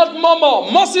did not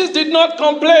murmur. Moses did not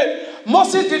complain.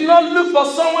 Moses did not look for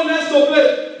someone else to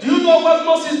blame. Do you know what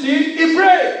Moses did? He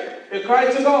prayed. He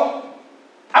cried to God.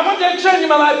 I want to change in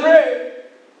my life. Pray.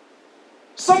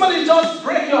 Somebody just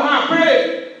break your heart.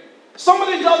 Pray.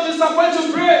 Somebody just disappoint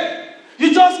you. Pray.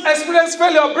 You just experience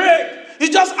failure. Pray.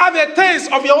 You just have a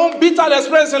taste of your own bitter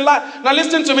experience in life. Now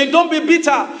listen to me. Don't be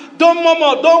bitter. Don't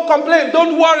murmur. Don't complain.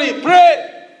 Don't worry. Pray.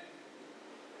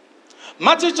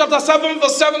 Matthew chapter 7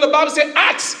 verse 7, the Bible says,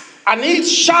 ask and it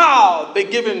shall be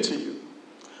given to you.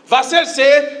 Verse 8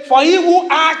 says, for he who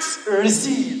asks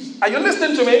receives. Are you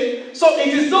listening to me? So it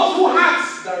is those who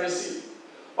ask that receive.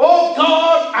 Oh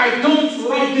God, I don't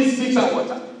like this bitter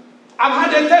water.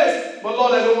 I've had a taste, but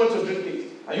Lord, I don't want to drink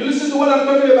it. Are you listening to what I'm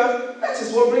talking about? That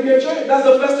is what brings a change. That's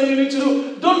the first thing you need to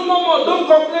do. Don't murmur, don't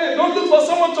complain, don't look for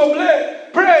someone to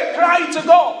blame. Pray, cry to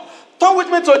God. Turn with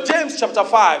me to James chapter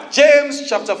 5. James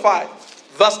chapter 5,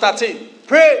 verse 13.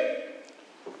 Pray.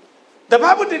 The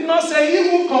Bible did not say he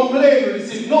who complain will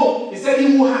receive. No, he said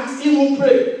he who asks, he who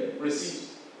pray, receive.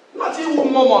 Not he who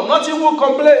murmur, not he who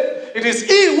complain. It is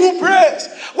he who prays.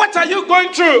 What are you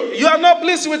going through? You are not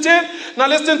pleased with it? Now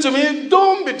listen to me.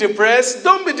 Don't be depressed.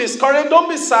 Don't be discouraged. Don't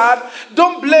be sad.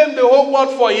 Don't blame the whole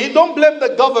world for it. Don't blame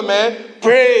the government.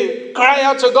 Pray. Cry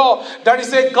out to God. There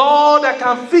is a God that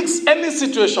can fix any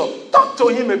situation. Talk to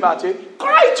him about it.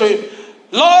 Cry to him.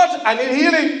 Lord, I need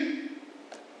healing.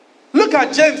 Look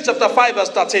at James chapter 5 verse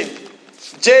 13.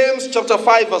 James chapter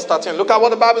 5 verse 13. Look at what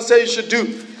the Bible says you should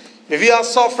do. If you are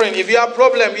suffering, if you have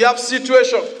problem, you have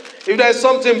situation, if there is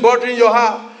something bothering your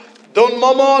heart, don't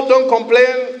murmur, don't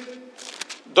complain,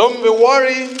 don't be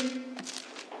worried,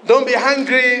 don't be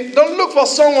angry, don't look for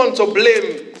someone to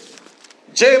blame.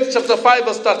 James chapter 5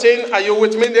 verse 13, are you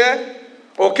with me there?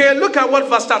 Okay, look at what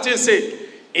verse 13 says.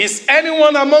 Is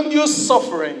anyone among you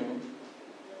suffering?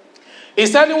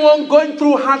 Is anyone going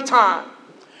through hard time?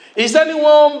 Is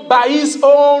anyone by his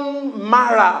own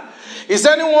marrow? Is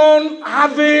anyone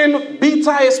having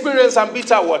bitter experience and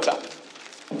bitter water?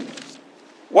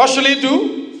 What should he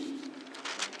do?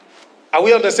 Are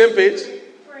we on the same page?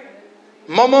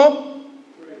 Murmur?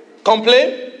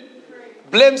 Complain?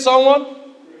 Blame someone?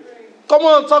 Come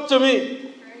on, talk to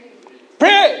me.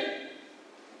 Pray.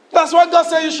 That's what God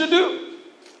said you should do.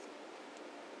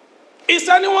 Is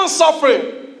anyone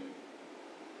suffering?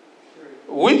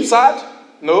 Weep sad?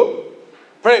 No.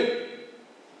 Pray.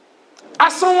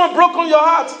 Has someone broken your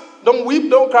heart? Don't weep,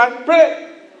 don't cry.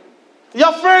 Pray.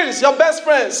 Your friends, your best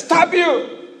friends, stab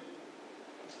you.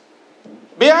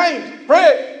 Behind,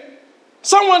 pray.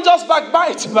 Someone just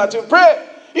backbite about you, pray.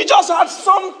 You just had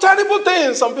some terrible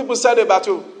things some people said about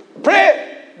you. Pray.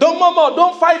 Don't murmur,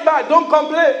 don't fight back, don't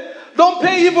complain. Don't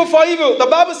pay evil for evil. The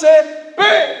Bible says,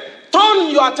 pray. Turn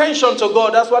your attention to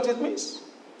God. That's what it means.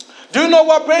 Do you know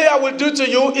what prayer will do to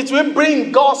you? It will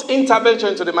bring God's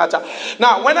intervention to the matter.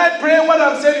 Now, when I pray, what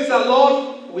I'm saying is that,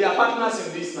 Lord, we are partners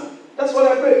in this now. That's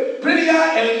what I pray.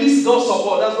 Prayer enlists God's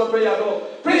support. That's what prayer does.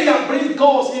 Prayer brings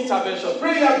God's intervention.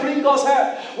 Prayer brings God's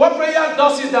help. What prayer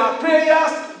does is that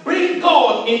prayers bring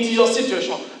God into your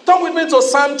situation. Turn with me to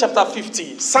Psalm chapter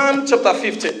 50. Psalm chapter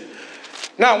 50.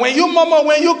 Now, when you murmur,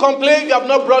 when you complain, you have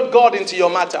not brought God into your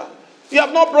matter. You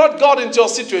have not brought God into your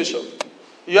situation.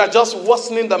 You are just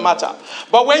worsening the matter.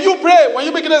 But when you pray, when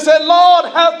you begin to say, Lord,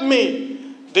 help me.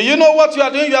 Do you know what you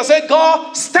are doing? You are saying,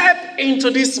 God, step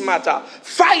into this matter.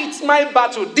 Fight my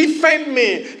battle. Defend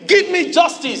me. Give me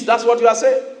justice. That's what you are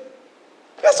saying.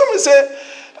 There's somebody say,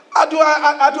 how do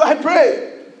I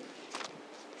pray?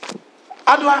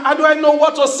 How do I know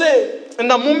what to say? In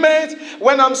the moment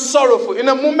when I'm sorrowful. In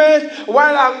the moment when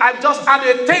I just had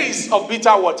a taste of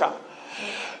bitter water.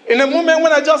 In a moment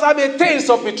when I just have a taste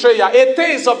of betrayal, a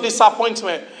taste of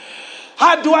disappointment.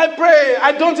 How do I pray?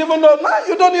 I don't even know. No,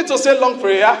 you don't need to say long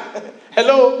prayer.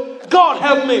 Hello? God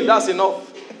help me. That's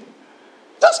enough.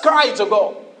 Just cry to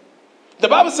God. The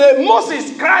Bible says,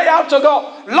 Moses cried out to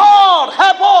God, Lord,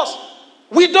 help us.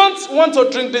 We don't want to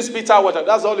drink this bitter water.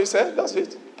 That's all he said. That's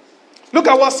it. Look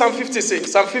at what Psalm 50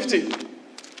 says. Psalm 50.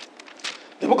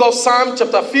 The book of Psalm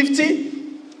chapter 50.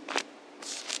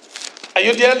 Are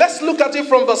you there? Let's look at it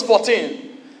from verse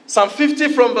 14. Psalm 50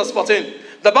 from verse 14.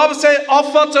 The Bible says,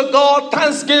 offer to God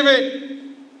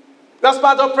thanksgiving. That's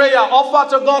part of prayer.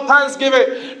 Offer to God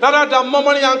thanksgiving. Rather than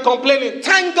murmuring and complaining.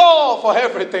 Thank God for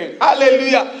everything.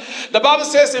 Hallelujah. The Bible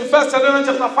says in 1 Thessalonians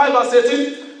chapter 5 verse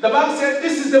 18, the Bible says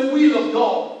this is the will of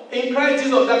God in Christ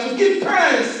Jesus, that you give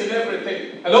thanks in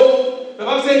everything. Hello? The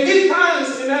Bible says give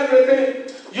thanks in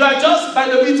everything. You are just by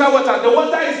the bitter water. The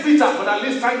water is bitter, but at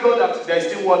least thank God that there is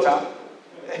still water.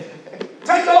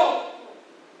 Thank God.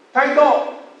 Thank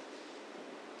God.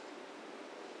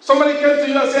 Somebody came to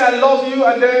you and said, I love you,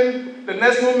 and then the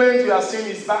next moment you are seeing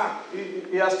his back.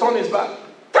 He has turned his back.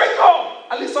 Thank God.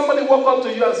 At least somebody walk up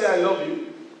to you and say, I love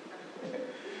you.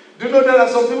 Do you know there are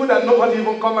some people that nobody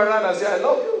even come around and say, I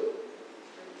love you?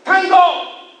 Thank God.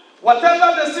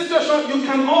 Whatever the situation, you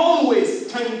can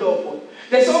always thank God for.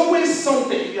 There's always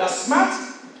something. You are smart.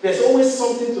 There's always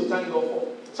something to thank God for.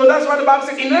 So that's why the Bible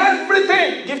says, in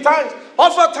everything, give thanks.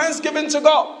 Offer thanksgiving to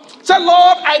God. Say,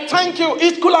 Lord, I thank you.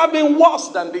 It could have been worse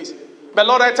than this. But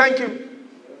Lord, I thank you.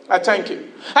 I thank you.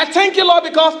 I thank you, Lord,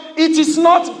 because it is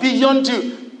not beyond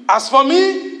you. As for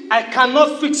me, I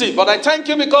cannot fix it. But I thank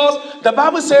you because the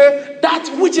Bible says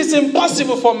that which is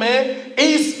impossible for man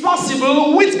is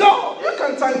possible with God. You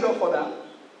can thank God for that.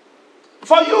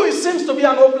 For you, it seems to be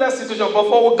an hopeless situation. But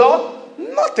for God,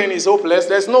 nothing is hopeless.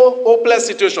 There's no hopeless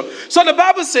situation. So the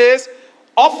Bible says,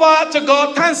 offer to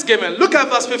God thanksgiving. Look at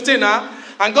verse 15 now.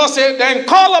 And God said, then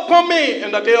call upon me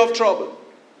in the day of trouble.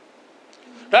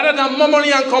 Rather than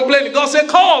murmuring and complaining, God said,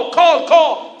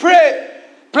 call, pray.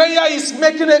 Prayer is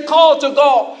making a call to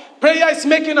God. Prayer is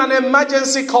making an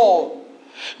emergency call.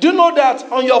 Do you know that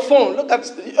on your phone? Look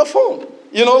at your phone.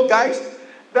 You know, guys,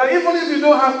 that even if you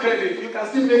don't have credit, you can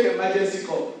still make an emergency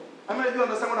call. How many of you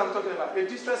understand what I'm talking about? A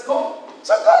distress call.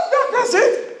 So that's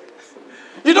it.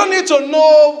 You don't need to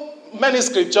know many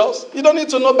scriptures. You don't need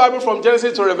to know Bible from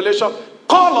Genesis to Revelation.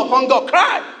 Call upon God.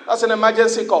 Cry. That's an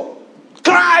emergency call.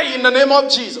 Cry in the name of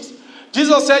Jesus.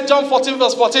 Jesus said, John 14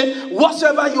 verse 14,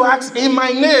 whatsoever you ask in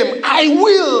my name, I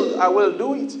will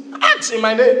do it. Ask in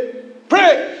my name.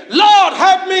 Pray. Lord,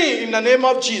 help me in the name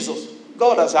of Jesus.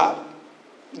 God has heard.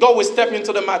 God will step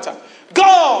into the matter.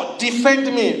 God, defend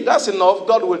me. That's enough.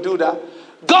 God will do that.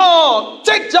 God,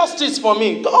 take justice for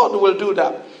me. God will do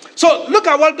that. So look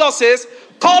at what God says.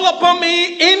 Call upon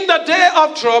me in the day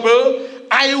of trouble.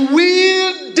 I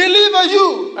will deliver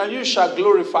you, and you shall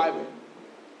glorify me.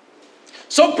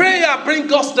 So prayer brings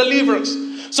God's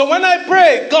deliverance. So when I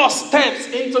pray, God steps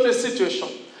into the situation.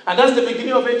 And that's the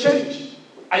beginning of a change.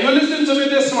 Are you listening to me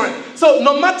this morning? So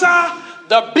no matter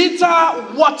the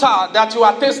bitter water that you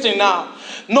are tasting now,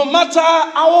 no matter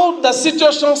how the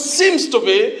situation seems to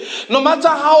be, no matter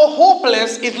how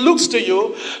hopeless it looks to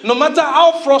you, no matter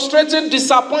how frustrating,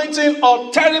 disappointing,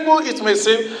 or terrible it may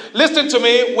seem, listen to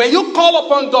me. When you call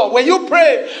upon God, when you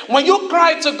pray, when you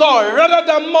cry to God, rather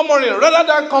than murmuring, rather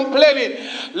than complaining,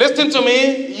 listen to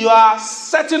me, you are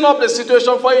setting up the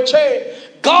situation for a change.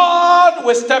 God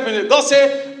will step in it. God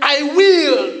say, I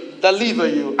will deliver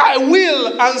you. I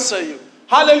will answer you.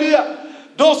 Hallelujah.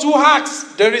 Those who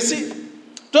ask, they receive.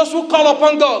 Those who call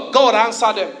upon God, God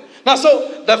answer them. Now,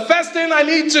 so the first thing I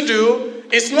need to do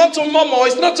is not to murmur,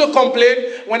 it's not to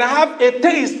complain when I have a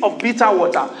taste of bitter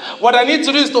water. What I need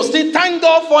to do is to still thank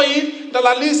God for it, that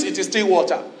at least it is still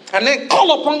water. And then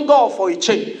call upon God for a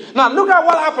change. Now, look at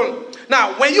what happened.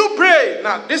 Now, when you pray,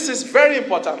 now, this is very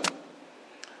important.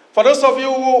 For those of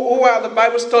you who were at the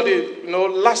Bible study,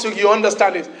 last week, you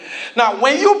understand it. Now,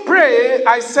 when you pray,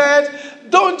 I said,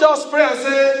 don't just pray and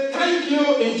say, thank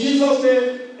you in Jesus'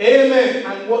 name, amen,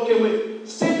 and walk away.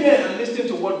 Stay there and listen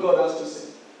to what God has to say.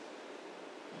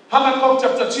 Habakkuk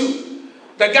chapter 2.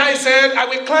 The guy said, I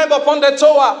will climb upon the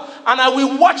tower and I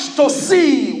will watch to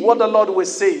see what the Lord will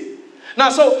say. Now,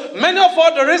 so many of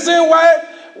us, the reason why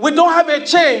we don't have a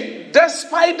change,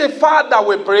 despite the fact that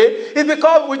we pray, is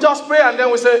because we just pray and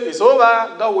then we say, it's over,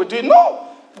 God will do it. No.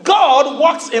 God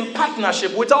works in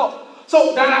partnership with us.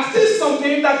 So there are still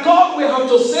something that God will have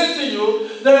to say to you.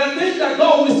 There are things that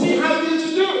God will still have you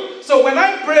to do. So when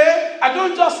I pray, I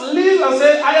don't just leave and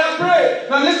say, I am praying.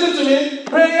 Now listen to me.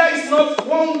 Prayer is not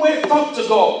one-way talk to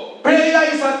God.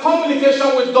 Prayer is a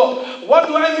communication with God. What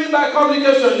do I mean by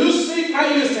communication? You speak,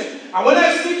 I listen. And when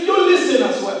I speak, you listen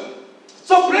as well.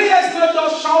 So prayer is not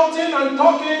just shouting and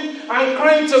talking and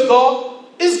crying to God.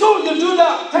 It's good to do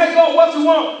that. Tell God what you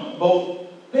want.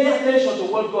 But pay attention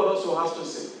to what God also has to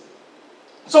say.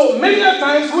 So many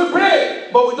times we pray,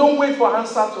 but we don't wait for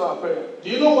answer to our prayer. Do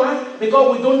you know why?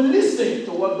 Because we don't listen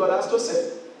to what God has to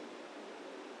say.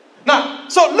 Now,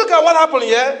 so look at what happened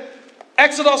here.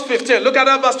 Exodus 15. Look at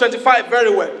that verse 25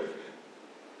 very well.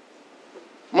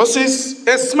 Moses,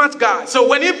 a smart guy. So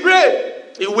when he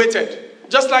prayed, he waited.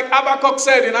 Just like Habakkuk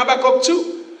said in Habakkuk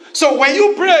 2. So when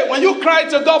you pray, when you cry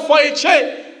to God for a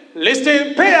change,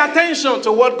 listen, pay attention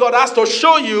to what God has to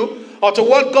show you or to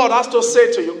what God has to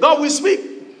say to you. God will speak.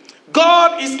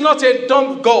 God is not a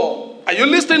dumb God. Are you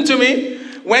listening to me?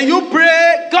 When you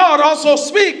pray, God also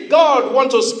speaks. God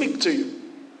wants to speak to you.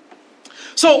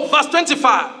 So verse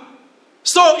 25.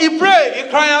 So he prayed, he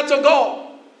cried out to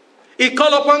God. He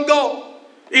called upon God.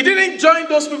 He didn't join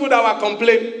those people that were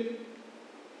complaining.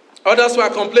 Others were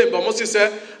complaining, but Moses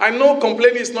said, I know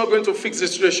complaining is not going to fix the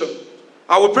situation.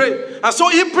 I will pray. And so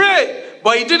he prayed,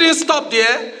 but he didn't stop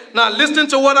there. Now listen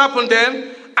to what happened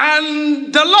then.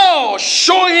 And the Lord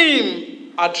showed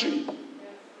him a tree.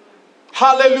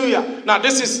 Hallelujah. Now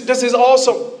this is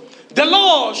awesome. The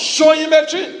Lord showed him a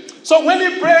tree. So when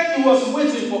he prayed, he was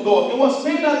waiting for God. He was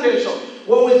paying attention.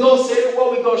 What will God say?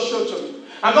 What will God show to me?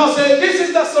 And God said, this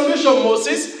is the solution,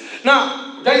 Moses.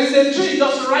 Now, there is a tree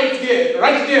just right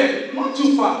there, not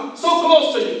too far, so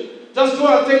close to you. Just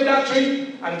go and take that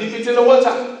tree and dip it in the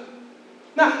water.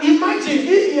 Now, imagine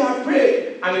if he had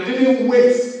prayed and he didn't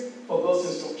wait for God's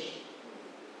instruction.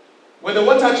 Will the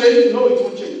water change? No, it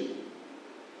won't change.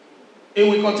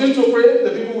 If we continue to pray,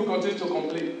 the people will continue to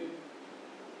complain.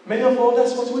 Many of us,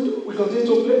 that's what we do. We continue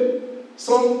to pray.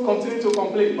 Some continue to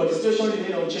complain, but the situation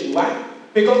remains unchanged. Why?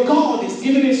 Because God is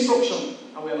giving instruction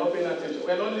and we are not paying attention.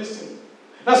 We are not listening.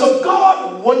 Now, so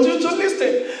God wants you to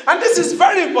listen. And this is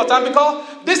very important because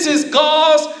this is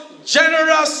God's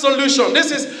general solution.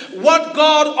 This is what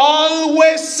God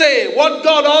always say, what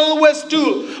God always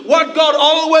do, what God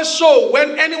always show.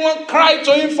 When anyone cries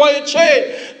to him for a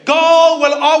change, God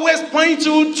will always point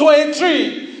you to a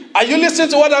tree. Are you listening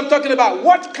to what I'm talking about?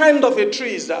 What kind of a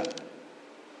tree is that?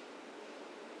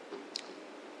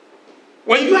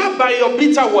 When you have by your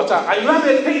bitter water, and you have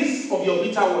a taste of your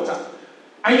bitter water,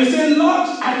 and you say, Lord,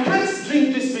 I can't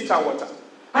drink this bitter water.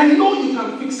 I know you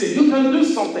can fix it. You can do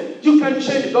something. You can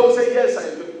change it. God will say, yes,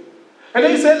 I do. And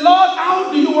then you say, Lord,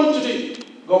 how do you want to do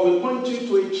it? God will point you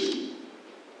to a tree.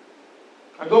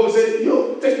 And God will say,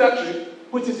 you take that tree,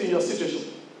 put it in your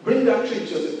situation. Bring that tree to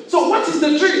yourself. So what is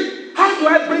the tree? How do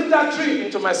I bring that tree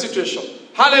into my situation?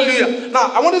 Hallelujah.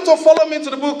 Now, I want you to follow me to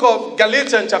the book of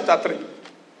Galatians chapter 3.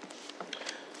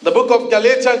 The book of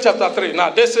Galatians chapter 3. Now,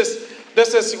 this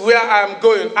is where I am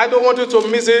going. I don't want you to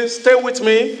miss it. Stay with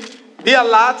me. Be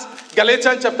alert.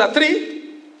 Galatians chapter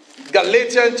 3.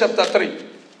 Galatians chapter 3.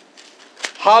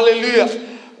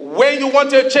 Hallelujah. When you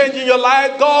want a change in your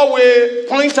life, God will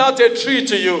point out a tree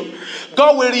to you.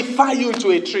 God will refer you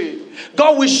to a tree.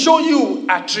 God will show you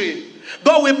a tree.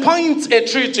 God will point a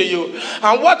tree to you.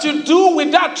 And what you do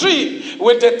with that tree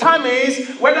will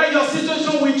determine whether your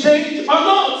situation will change or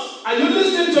not. Are you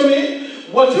listening to me?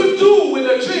 What you do with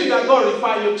the tree that God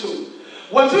refer you to.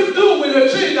 What you do with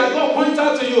the tree that God points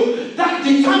out to you, that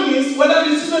determines whether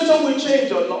the situation will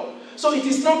change or not. So it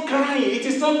is not crying. It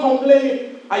is not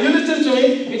complaining. Are you listening to me?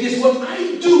 It is what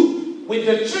I do with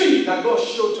the tree that God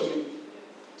showed to me.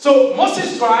 So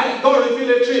Moses tried, God revealed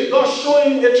a tree, God showed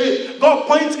him a tree, God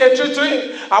points a tree to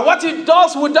him. And what he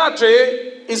does with that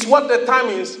tree is what the time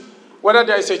is, whether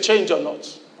there is a change or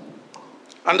not.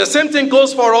 And the same thing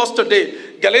goes for us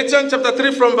today. Galatians chapter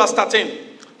 3 from verse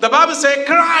 13. The Bible says,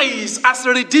 Christ has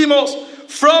redeemed us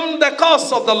from the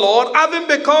curse of the Lord, having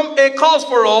become a curse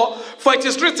for all. For it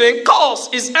is written,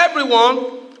 cursed is everyone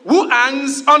who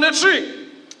hangs on a tree,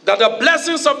 that the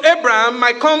blessings of Abraham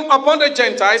might come upon the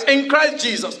Gentiles in Christ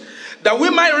Jesus, that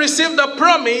we might receive the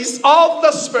promise of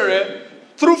the Spirit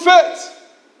through faith.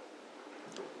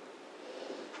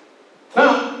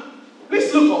 Now,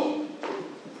 please look up.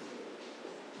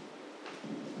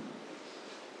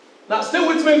 Now, stay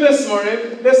with me this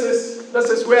morning. This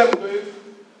is where I'm going.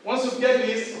 Once you get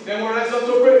this, then we'll rise up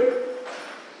to pray.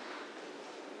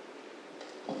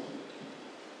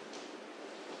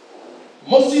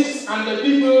 Moses and the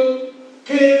people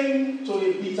came to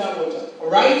a bitter water.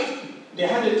 Alright? They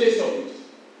had a taste of it.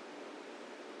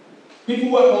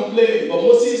 People were complaining, but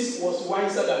Moses was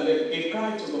wiser than them. He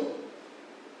cried to God.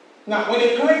 Now, when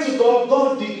he cried to God,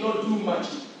 God did not do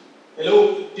magic.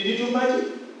 Hello? Did he do magic?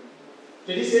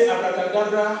 Did he say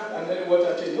abracadabra and then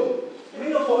water changed? No.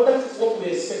 For that's what we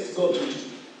expect God to do.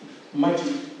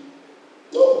 Magic.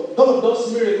 No. God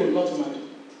does miracles, not magic.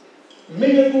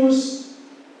 Miracles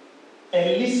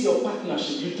enlist your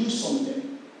partnership. You do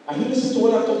something. And you listen to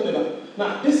what I'm talking about.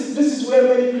 Now, this is where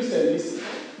many Christians listen.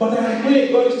 But I am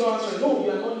praying, God is not answering. No,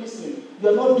 you are not listening. You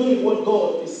are not doing what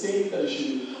God is saying that you should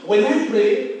do. When I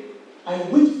pray, I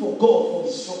wait for God for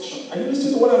instruction. And you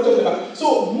listen to what I'm talking about.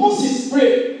 So Moses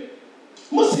prayed.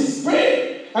 Moses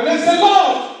prayed. And then said,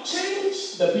 Lord,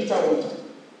 change the bitter water.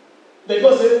 Then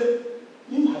God said,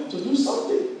 you have to do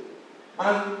something.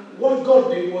 And what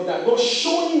God did was that God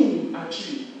showed him a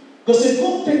tree. God said,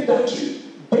 go take that tree.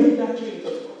 Bring that tree into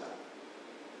the water.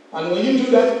 And when you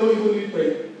do that, you don't even need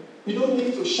prayer. You don't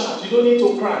need to shout. You don't need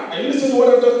to cry. And you listen to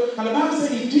what I'm talking. And the Bible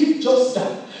said he did just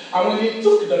that. And when he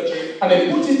took the tree and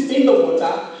he put it in the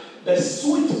water, the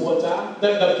sweet water,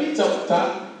 the bitter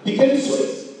water became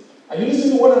sweet. Are you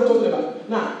listening to what I'm talking about?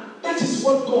 Now, that is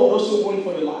what God also wants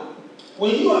for your life.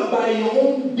 When you are by your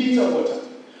own bitter water,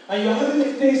 and you're having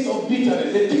a taste of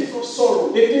bitterness, a taste of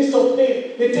sorrow, a taste of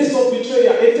pain, a taste of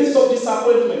betrayal, a taste of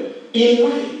disappointment in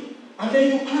life, and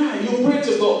then you cry, you pray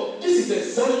to God. This is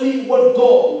exactly what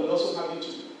God will also have you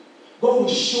to do. God will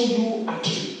show you a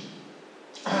tree.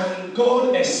 And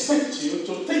God expects you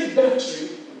to take that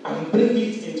tree and bring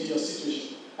it into your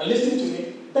situation. And listen to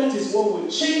me, that is what will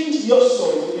change your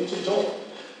sorrow into joy.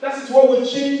 That is what will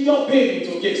change your pain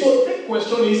into gain. So the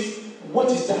question is,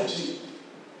 what is that tree?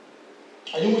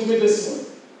 Are you with me this morning?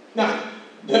 Now,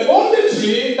 the only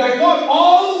tree that God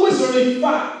always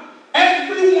refers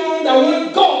everyone that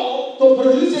wants God to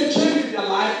produce a change in their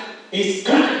life is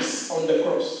Christ on the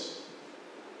cross.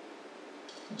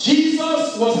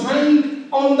 Jesus was hanged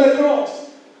on the cross.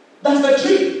 That's the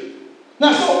tree.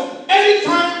 Now, so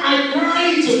anytime I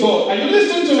cry to God, and you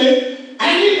listen to me,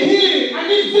 I need healing, I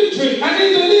need victory, I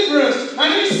need deliverance,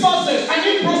 I need success, I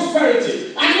need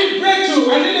prosperity, I need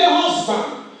breakthrough, I need a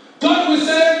husband. God will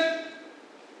say,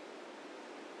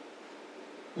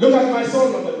 look at my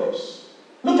son on the cross.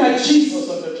 Look at Jesus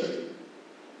on the tree.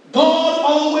 God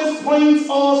always points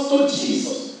us to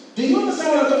Jesus. Do you understand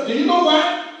what I'm talking? Do you know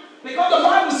why? Because the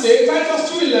Bible says,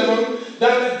 Titus 2:11,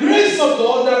 that the grace of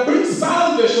God that brings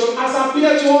salvation has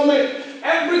appeared to all men.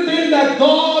 Everything that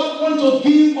God wants to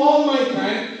give all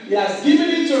mankind, He has given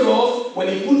it to us when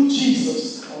He put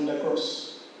Jesus on the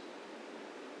cross.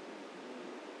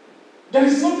 There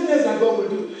is nothing else that God will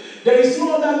do. There is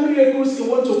no other miracles He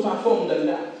wants to perform than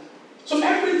that. So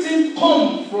everything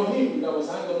comes from Him that was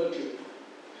hanged on the tree.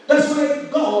 That's why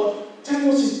God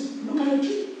tells us, look at the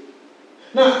tree.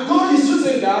 Now, God is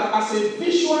using that as a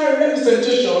visual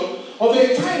representation of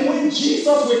a time when Jesus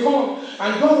will come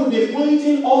and God will be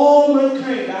pointing all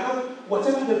mankind that have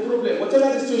whatever the problem,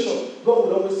 whatever the situation, God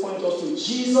will always point us to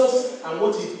Jesus and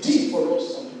what He did for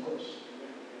us on the cross.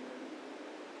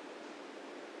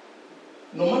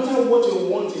 No matter what you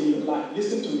want in your life,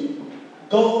 listen to me.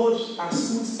 God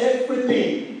has put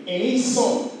everything in His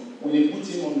Son when He put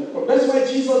Him on the cross. That's why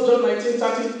Jesus, John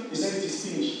 19:30, He said it is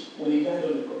finished when He died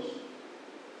on the cross.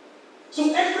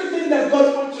 So everything that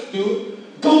God wants to do,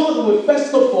 God will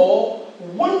first of all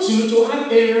want you to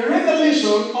have a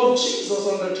revelation of Jesus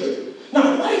on the tree.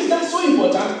 Now, why is that so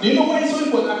important? Do you know why it's so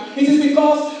important? It is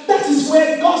because that is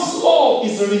where God's love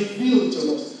is revealed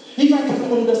to us. If I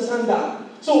can understand that.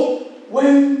 So,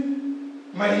 when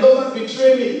my lover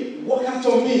betrayed me, walk out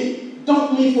on me,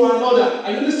 dump me for another,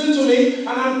 and you listen to me, and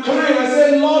I'm crying, I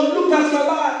say, Lord, look at my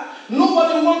life.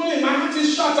 Nobody wants me. My heart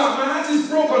is shattered. My heart is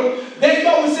broken. Then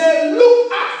God will say,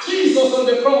 look at Jesus on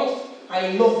the cross.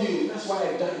 I love you. That's why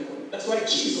I died for you. That's why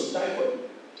Jesus died for you.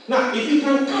 Now, if you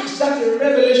can catch that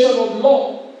revelation of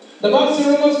love, the Bible says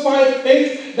in Romans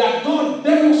 5:8 that God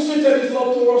demonstrated his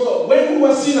love towards us. When we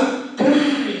were sinners,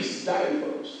 Christ died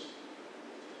for us.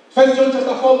 1 John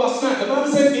chapter 4 verse 9. The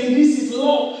Bible says, in this is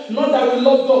love, not that we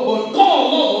love God, but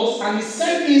God loved us and he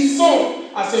sent his Son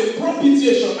as a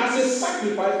propitiation, as a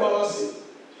sacrifice for our sin.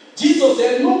 Jesus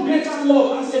said, no greater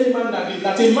love has any man than this,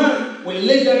 that a man will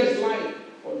lay down his life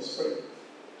for his friend.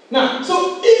 Now,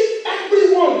 so if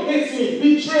everyone hates me,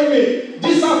 betray me,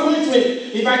 disappoint me,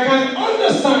 if I can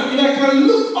understand, if I can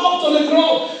look up to the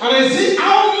cross and I see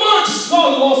how much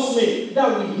God loves me,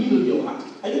 that will heal your heart.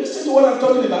 Are you listening to what I'm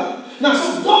talking about? Now,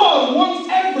 so God wants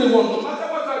everyone, no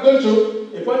matter what I'm going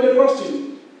through, to point the cross to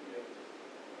you.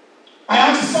 I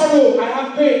have sorrow, I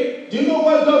have pain. Do you know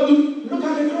what God do? Look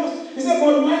at the cross. He said,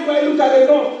 but why do I look at the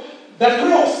cross? The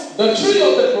cross, the tree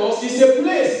of the cross, is a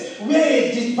place where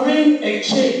a divine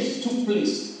exchange took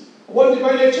place. What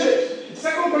divine exchange? 2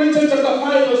 Corinthians chapter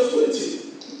 5 verse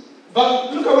 20.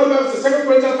 But look at what the Bible says. 2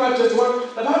 Corinthians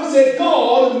 5:21. The Bible says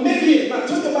God made him. Now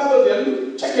turn the Bible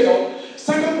there. Check it out.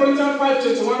 2 Corinthians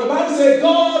 5:21. The Bible says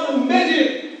God made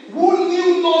him who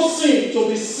knew no sin to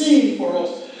be sin for us,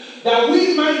 that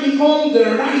we might become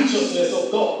the righteousness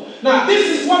of God. Now,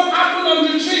 this is what happened on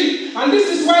the tree. And this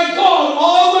is why God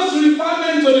always referred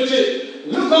men to the tree.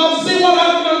 Look up, see what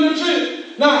happened on the tree.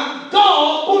 Now,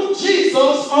 God put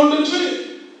Jesus on the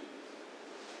tree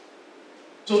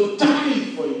to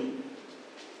die for you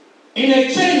in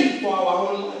exchange for our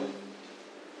own life.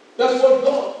 That's what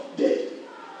God did.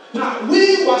 Now,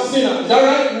 we were sinners, is that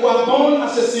right? We were born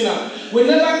as a sinner. We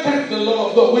never kept the law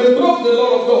of God. We broke the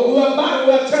law of God. We were bad,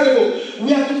 we were terrible.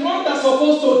 We are the one that's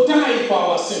supposed to die for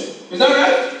our sin. Is that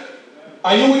right?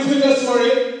 Are you with me this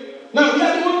morning? Now, we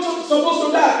are the ones supposed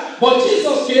to die. But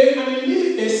Jesus came and he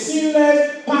lived a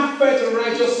sinless, perfect,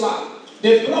 righteous life.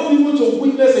 They brought people to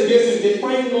witness against him. They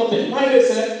find nothing. Why they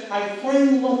said, I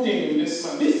find nothing in this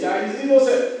man. This guy is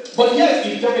innocent. But yet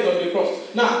he died on the cross.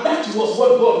 Now that was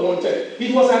what God wanted.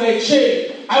 It was an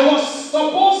exchange. I was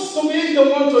supposed to be the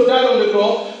one to die on the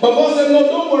cross. But God said, no,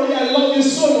 don't worry. I love you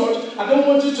so much. I don't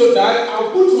want you to die.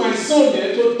 I'll put my son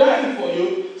there to die for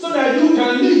you so that you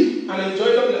can live and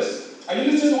enjoy the blessing. Are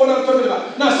you listening to what I'm talking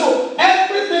about? Now, so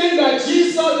everything that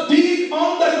Jesus did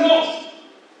on the cross,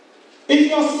 it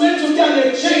was meant to be an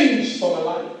exchange for my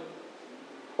life.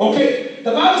 Okay,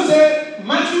 the Bible said,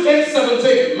 Matthew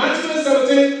 8:17. Matthew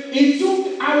 8:17, he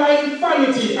took our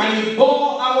infirmity and he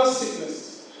bore our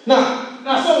sickness. Now,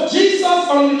 so Jesus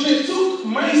on the tree took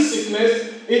my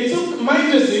sickness, he took my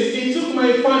disease, he took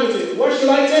my infirmity. What should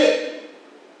I take?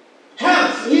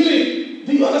 Health, healing.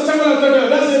 Do you understand what I'm talking about?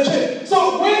 That's a change.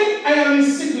 So when I am in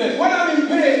sickness, when I'm in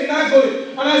pain, in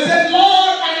agony, and I said,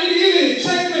 Lord, I need healing,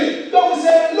 change me. God will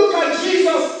say, look at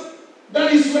Jesus.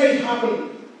 That is where it happened.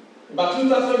 About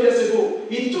 2,000 years ago,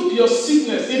 he took your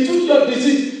sickness, he took your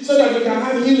disease, so that you can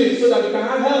have healing, so that you can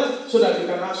have health, so that you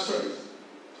can have strength.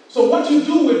 So what you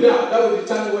do with that will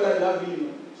determine whether you have healing.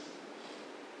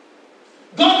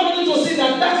 God wanted to say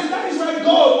that is why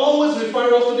God always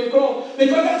refers us to the cross.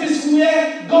 Because that is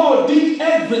where God did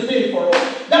everything for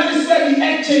us. That is where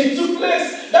the exchange took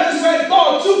place. That is where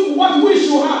God took what we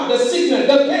should have, the sickness,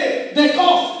 the pain, the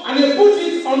cost, and he put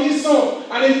it on his son.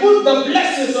 And he put the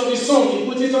blessings of his son, he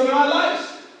put it on our lives.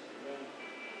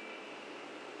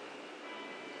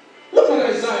 Look at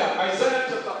Isaiah. Isaiah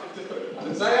chapter 53.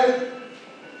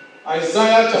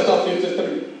 Isaiah chapter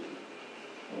 53.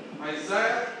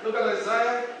 Isaiah, look at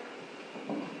Isaiah.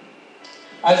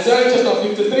 Isaiah chapter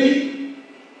 53.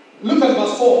 Look at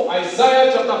verse 4.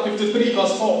 Isaiah chapter 53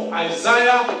 verse 4.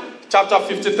 Isaiah chapter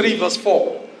 53 verse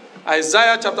 4.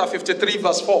 Isaiah chapter 53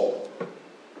 verse 4.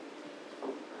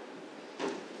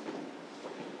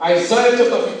 Isaiah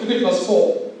chapter 53 verse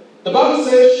 4. The Bible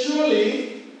says,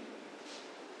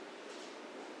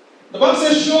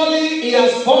 surely he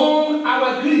has borne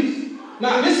our grief.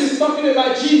 Now, this is talking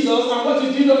about Jesus and what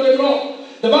he did on the cross.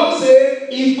 The Bible says,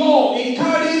 he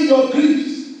carried your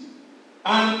griefs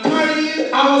and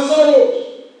carried our sorrows.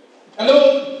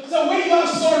 Hello? So when you have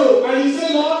sorrow and you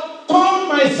say, Lord, turn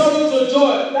my sorrow to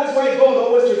joy, that's why God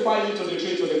always refers you to the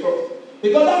tree, to the cross.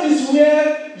 Because that is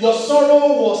where your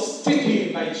sorrow was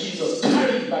taken by Jesus,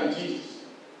 carried by Jesus.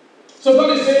 So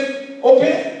God is saying,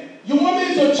 okay, you want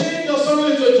me to change your sorrow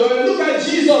into joy? Look at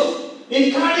Jesus.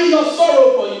 He carried your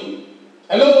sorrow for you.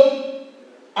 Hello?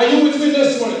 Are you with me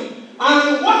this morning?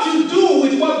 And what you do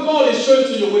with what God is showing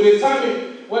to you will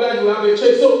determine whether you have a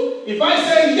change. So if I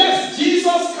say, yes,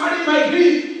 Jesus carried my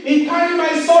grief, it. He carried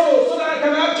my sorrow so that I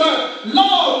can have joy.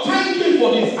 Lord, thank you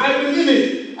for this. I believe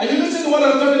it. Are you listening to what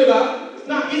I'm talking about?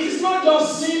 Now, it is not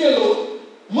just sin alone.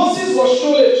 Moses was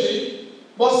shown a tree,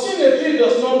 but seeing a tree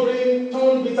does not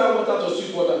turn bitter water to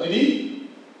sweet water. Did he?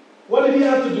 What did he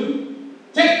have to do?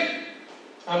 Take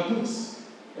and put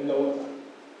in the water.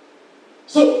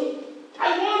 So,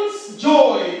 I want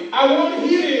joy, I want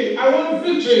healing, I want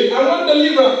victory, I want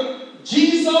deliverance.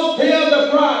 Jesus paid the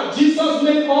price. Jesus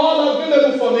made all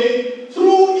available for me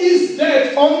through his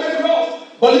death on the cross.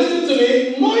 But listen to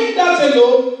me, knowing that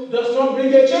alone does not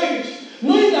bring a change.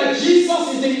 Knowing that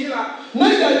Jesus is the healer,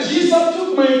 knowing that Jesus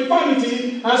took my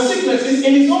infirmity and sicknesses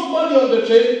in his own body on the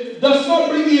tree does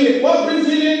not bring healing. What brings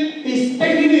healing is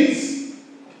taking it.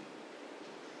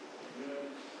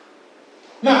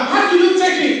 Now, how do you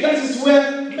take it? That is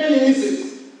where many miss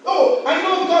it. Oh, I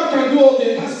know God can do all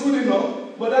things. That's good enough.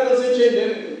 But that doesn't change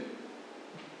anything.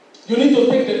 You need to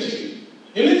take the tree.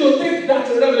 You need to take that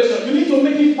revelation. You need to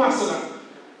make it personal.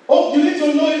 Oh, you need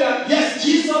to know that, yes,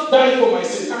 Jesus died for my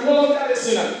sin. I'm no longer a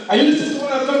sinner. Are you listening to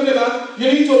what I'm talking about?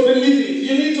 You need to believe it.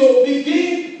 You need to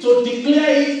begin to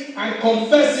declare it and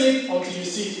confess it until you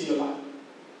see it in your life.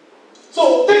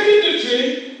 So, taking the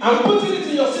tree and putting it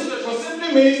in your signature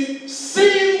simply means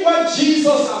seeing what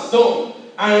Jesus has done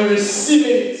and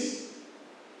receiving it.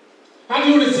 How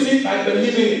do you receive it? By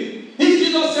believing it. If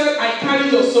Jesus said, I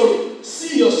carry your sorrow,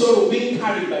 see your sorrow being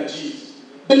carried by Jesus.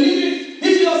 Believe it.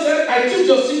 If Jesus said, I took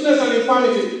your sickness and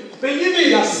infirmity, believe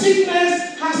it that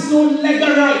sickness has no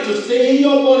legal right to stay in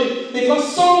your body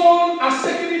because someone has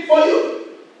taken it for you.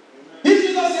 If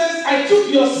Jesus says, I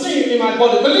took your sin in my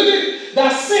body, believe it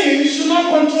that sin should not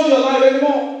control your life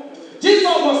anymore. Jesus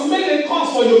was made a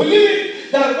cause for you. Believe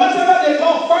it that whatever they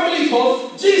call family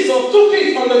cause, Jesus took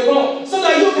it from the cross so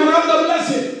that you can have the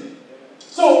blessing.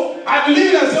 So I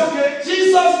believe it and say, okay,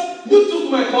 Jesus, you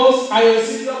took my cause, I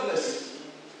receive your blessing.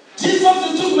 Jesus,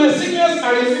 you took my sickness,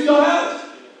 I receive your health.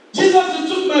 Jesus, you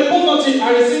took my poverty,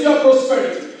 I receive your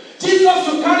prosperity. Jesus,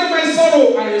 you carry my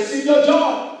sorrow, I receive your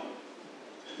joy.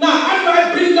 Now, how do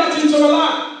I bring that into my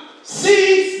life?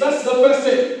 See it, that's the first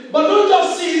thing. But don't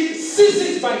just see it,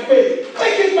 seize it by faith.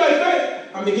 Take it by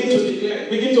faith and begin to declare,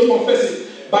 begin to confess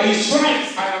it. By his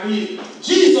stripes I am healed.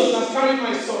 Jesus has carried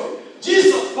my sorrow.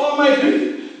 Jesus bore my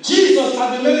grief. Jesus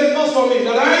has been made a cause for me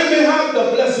that I may have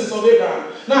the blessings of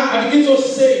Abraham. Now I begin to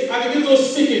say it, I begin to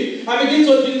speak it, I begin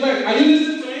to declare. Are you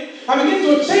listening to me? I begin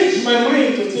to change my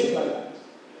mind to think like that.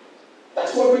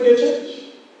 That's what brings a change.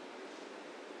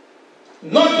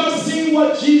 Not just seeing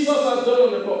what Jesus has done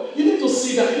on the cross. You need to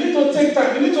see that. You need to take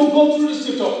time. You need to go through the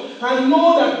scripture and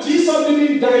know that Jesus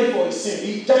didn't die for his sin.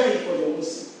 He died for your own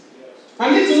sin.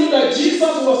 I need to know that Jesus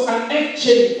was an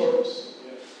exchange for us.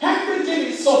 Everything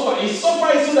he suffered. He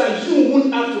suffered so that you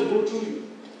wouldn't have to go through it.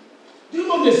 Do you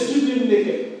know they stripped him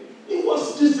naked? He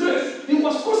was disgraced. He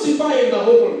was crucified in the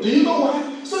open. Do you know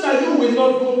why? So that you will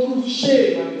not go through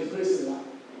shame and disgrace in life.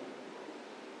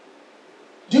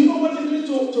 Do you know what it means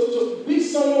to be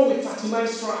someone with 39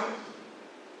 stripes?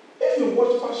 If you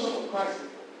watch Passion of Christ,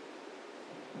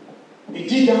 he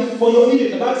did that for your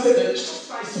healing. The Bible said the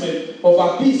chastisement of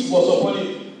our peace was upon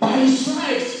him. By his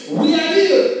stripes, we are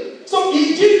healed. So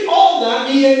he did all that,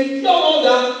 he endured all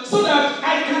that, so that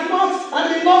I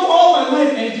may not all my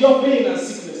life endure pain and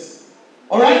sickness.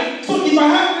 Alright? So if I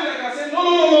have pain, I can say,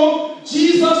 no.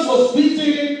 Jesus was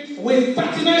beaten with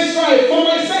 39 stripes for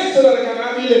my sake so that I can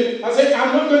have healing. I said,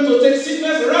 I'm not going to take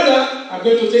sickness, rather, I'm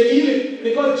going to take healing.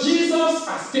 Because Jesus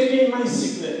has taken my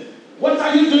sickness. What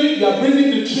are you doing? You are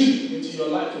bringing the tree into your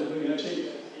life to bring a change.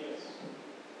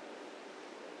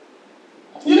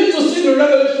 You need to see the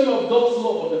revelation of God's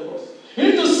love on the cross. You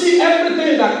need to see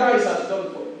everything that Christ has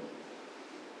done for you.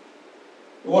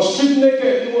 He was stripped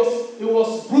naked. He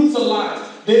was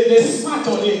brutalized. They spat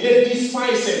on him. They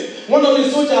despised him. One of the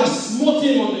soldiers smote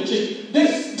him on the cheek.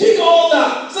 They did all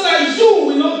that so that you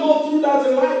will not go through that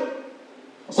in life.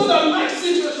 So that life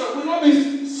situation will not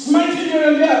be smiting you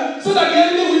and there. So that the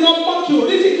enemy will not mock you,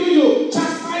 ridicule you,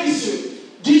 chastise you,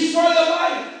 destroy your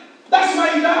life. That's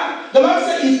why he died. The Bible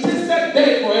said he tasted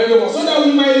death for everyone so that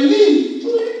we might live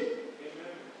through him.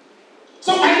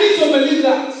 So I need to believe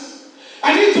that.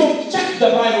 I need to check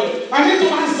the Bible. I need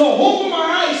to ask God, open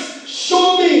my eyes.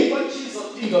 Show me what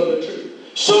Jesus did on the tree.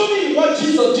 Show me what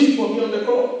Jesus did for me on the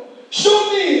cross.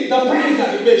 Show me the price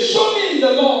that he paid. Show me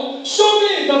the law. Show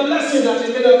me the blessing that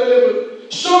he made available.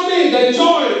 Show me the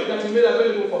joy that he made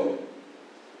available for me.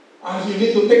 And you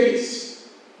need to take it.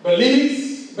 Believe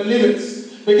it. Believe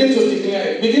it. Begin to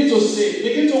declare it. Begin to say it.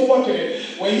 Begin to walk in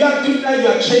it. When you are doing that, you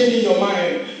are changing your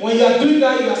mind. When you are doing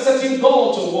that, you are setting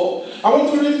God to work. I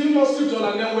want to read a few more scriptures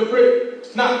and then we pray.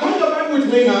 Now, turn your Bible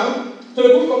with me now to the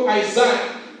book of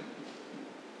Isaiah.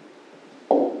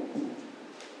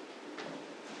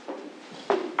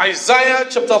 Isaiah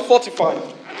chapter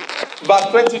 45, verse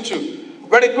 22.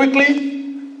 Very quickly,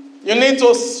 you need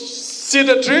to see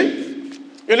the tree.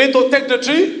 You need to take the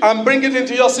tree and bring it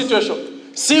into your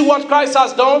situation. See what Christ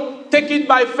has done. Take it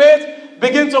by faith.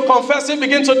 Begin to confess it.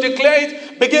 Begin to declare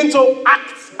it. Begin to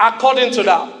act according to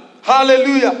that.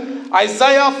 Hallelujah.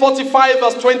 Isaiah 45,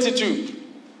 verse 22.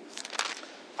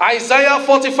 Isaiah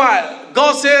 45.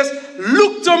 God says,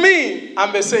 look to me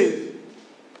and be saved,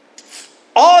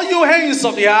 all you ends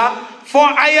of the earth, for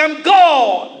I am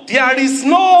God. There is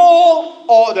no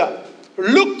other.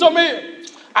 Look to me.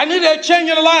 I need a change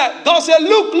in life. God said,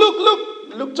 look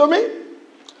to me.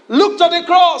 Look to the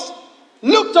cross.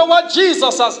 Look to what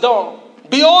Jesus has done.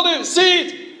 Behold him. See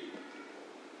it.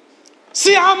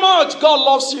 See how much God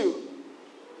loves you.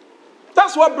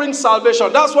 That's what brings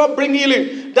salvation. That's what brings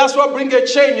healing. That's what brings a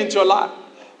change into your life.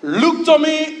 Look to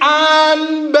me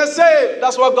and be saved.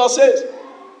 That's what God says.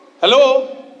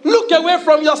 Hello? Look away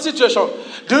from your situation.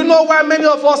 Do you know why many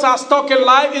of us are stuck in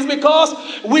life? It's because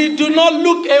we do not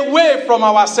look away from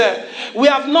ourselves. We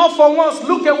have not for once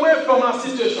looked away from our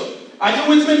situation. Are you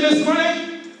with me this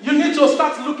morning? You need to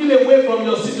start looking away from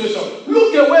your situation.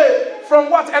 Look away from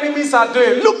what enemies are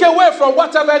doing. Look away from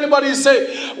whatever anybody is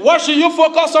saying. What should you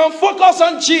focus on? Focus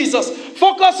on Jesus.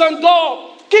 Focus on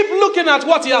God. Keep looking at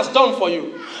what he has done for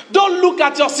you. Don't look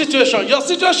at your situation. Your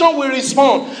situation will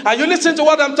respond. Are you listening to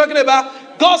what I'm talking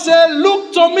about? God said,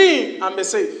 look to me and be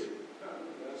saved.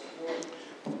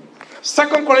 2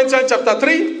 Corinthians chapter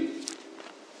 3.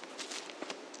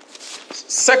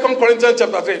 2 Corinthians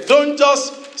chapter 3. Don't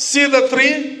just see the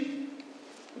tree.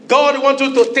 God wants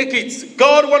you to take it.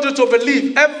 God wants you to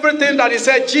believe everything that he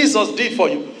said Jesus did for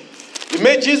you. He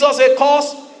made Jesus a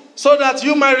cause so that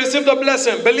you might receive the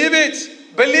blessing. Believe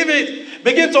it. Believe it.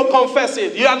 Begin to confess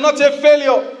it. You are not a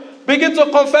failure. Begin to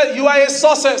confess you are a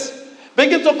success.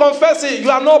 Begin to confess it.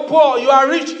 You are not poor. You are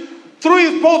rich. Through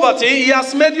his poverty, he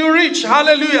has made you rich.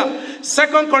 Hallelujah.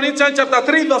 2 Corinthians chapter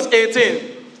 3 verse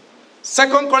 18.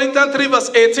 2 Corinthians 3 verse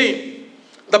 18.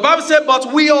 The Bible said,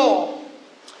 but we all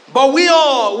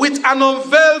with an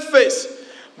unveiled face,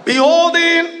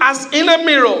 beholding as in a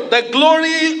mirror the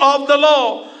glory of the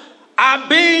Lord, are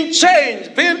being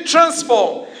changed, being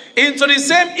transformed into the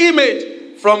same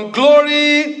image from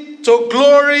glory to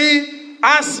glory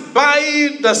as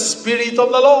by the Spirit of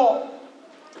the Lord.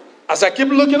 As I keep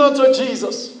looking unto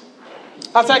Jesus,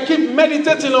 as I keep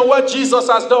meditating on what Jesus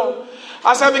has done,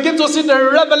 as I begin to see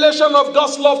the revelation of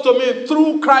God's love to me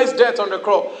through Christ's death on the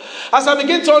cross, as I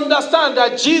begin to understand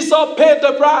that Jesus paid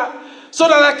the price so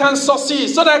that I can succeed,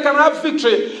 so that I can have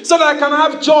victory, so that I can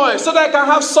have joy, so that I can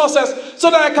have success,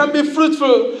 so that I can be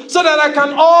fruitful, so that I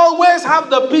can always have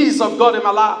the peace of God in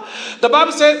my life. The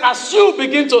Bible says, as you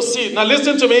begin to see it, now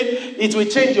listen to me, it will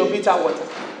change your bitter water.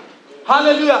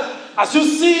 Hallelujah. As you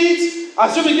see it,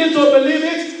 as you begin to believe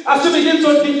it, as you begin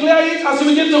to declare it, as you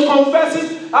begin to confess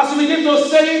it, as you begin to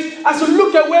say it, as you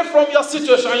look away from your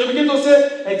situation, you begin to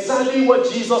say exactly what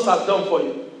Jesus has done for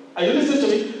you. Are you listening to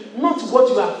me? Not what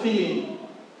you are feeling,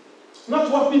 not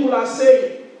what people are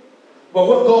saying, but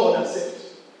what God has said.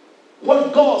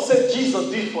 What God said Jesus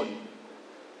did for you.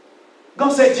 God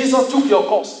said Jesus took your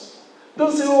cost.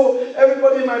 Don't say, oh,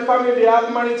 everybody in my family, they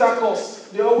have marital costs.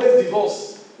 They always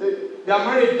divorce. Their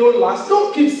marriage don't last.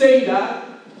 Don't keep saying that.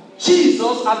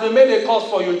 Jesus has been made a cost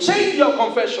for you. Change your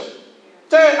confession.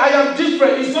 Say, I am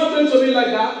different. It's not going to be like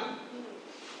that.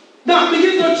 Now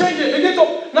begin to change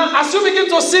it. Now as you begin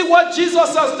to see what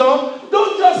Jesus has done,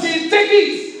 don't just say, take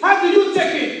it. How do you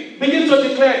take it? Begin to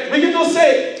declare it. Begin to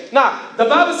say it. Now, the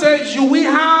Bible says, you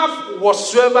will have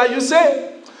whatsoever you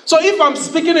say. So if I'm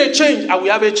speaking a change, I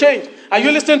will have a change. Are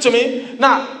you listening to me?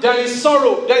 Now, there is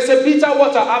sorrow. There is a bitter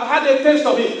water. I've had a taste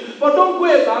of it. But don't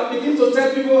go about begin to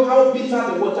tell people how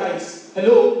bitter the water is.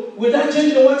 Hello? Will that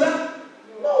change the water?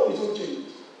 No, it won't change it.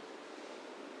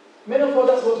 Many of us,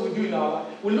 that's what we do in our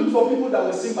life. We look for people that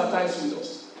will sympathize with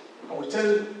us. And we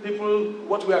tell people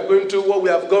what we are going through, what we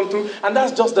have gone through. And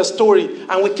that's just the story.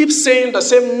 And we keep saying the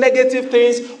same negative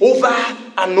things over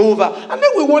and over. And then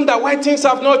we wonder why things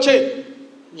have not changed.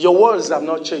 Your words have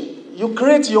not changed. You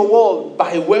create your world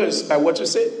by words, by what you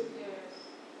say.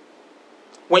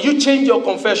 When you change your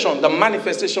confession, the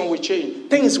manifestation will change.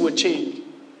 Things will change.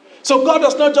 So God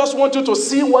does not just want you to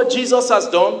see what Jesus has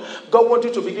done. God wants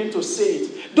you to begin to say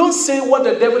it. Don't say what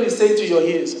the devil is saying to your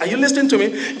ears. Are you listening to me?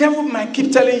 The devil might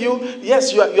keep telling you,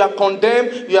 yes, you are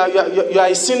condemned. You are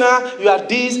a sinner. You are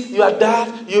this. You are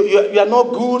that. You are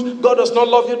not good. God does not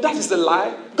love you. That is a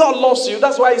lie. God loves you.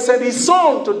 That's why he sent his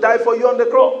son to die for you on the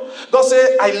cross. God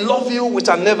said, I love you with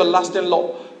an everlasting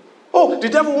love. Oh, the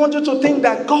devil wants you to think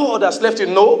that God has left you.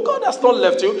 No, God has not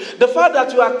left you. The fact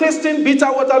that you are tasting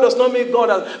bitter water does not mean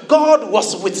God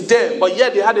was with them, but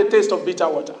yet they had a taste of bitter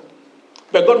water.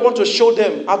 But God wants to show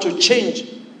them how to change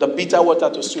the bitter water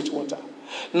to sweet water.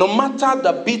 No matter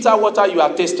the bitter water you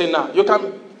are tasting now, you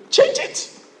can change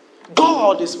it.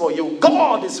 God is for you.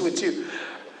 God is with you.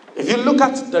 If you look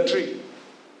at the tree,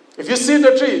 if you see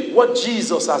the tree, what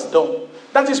Jesus has done,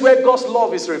 that is where God's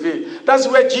love is revealed. That's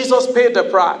where Jesus paid the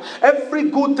price. Every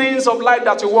good things of life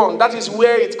that you want, that is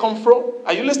where it comes from.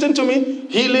 Are you listening to me?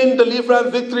 Healing, deliverance,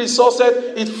 victory, success,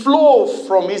 it flows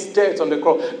from his death on the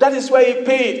cross. That is where he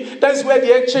paid. That is where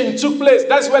the exchange took place.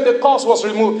 That is where the curse was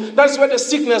removed. That is where the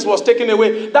sickness was taken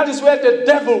away. That is where the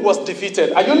devil was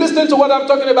defeated. Are you listening to what I'm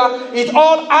talking about? It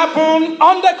all happened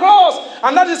on the cross.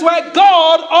 And that is why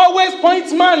God always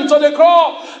points man to the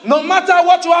cross. No matter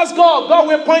what you ask God, God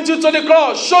will point you to the cross.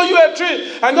 Show you a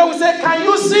tree, and God will say, can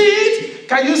you see it?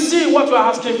 Can you see what you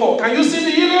are asking for? Can you see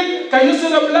the healing? Can you see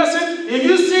the blessing? If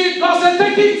you see it, God said,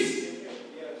 take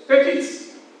it. Take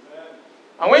it.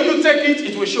 And when you take it,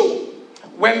 it will show.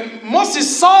 When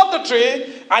Moses saw the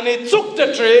tree, and he took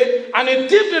the tree, and he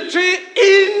dipped the tree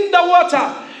in the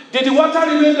water, did the water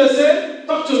remain the same?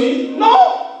 Talk to me.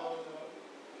 No.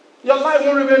 Your life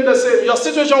won't remain the same. Your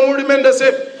situation won't remain the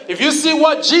same. If you see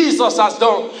what Jesus has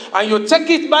done, and you take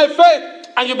it by faith,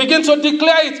 and you begin to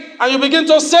declare it, and you begin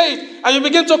to say it, and you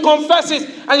begin to confess it,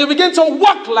 and you begin to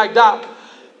walk like that,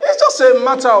 it's just a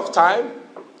matter of time.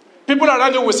 People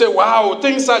around you will say, wow,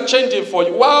 things are changing for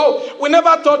you. Wow, we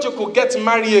never thought you could get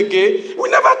married again. We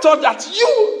never thought that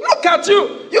you, look at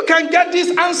you, you can get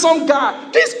this handsome guy,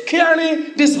 this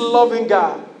caring, this loving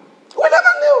guy. We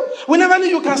never knew. We never knew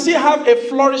you can still have a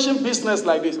flourishing business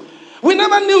like this. We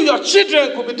never knew your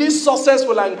children could be this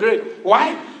successful and great.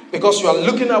 Why? Because you are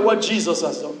looking at what Jesus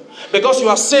has done. Because you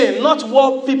are saying not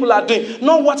what people are doing,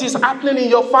 not what is happening in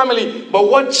your family, but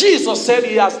what Jesus said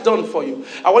he has done for you.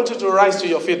 I want you to rise to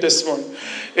your feet this morning.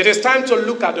 It is time to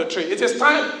look at the tree. It is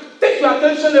time. Take your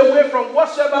attention away from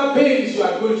whatever pains you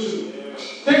are going through.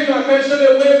 Take your attention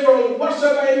away from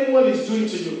whatever anyone is doing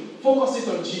to you. Focus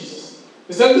it on Jesus.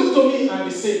 He said, look to me and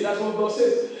be saved. That's what God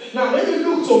says. Now, when you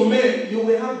look to men, you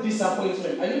will have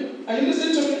disappointment. Are you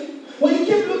listening to me? When you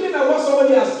keep looking at what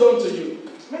somebody has done to you,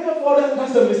 many of us,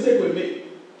 that's the mistake we make.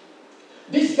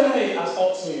 This guy has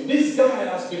hurt me. This guy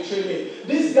has betrayed me.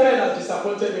 This guy has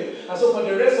disappointed me. And so for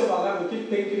the rest of our life, we keep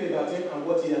thinking about him and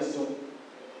what he has done.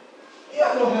 You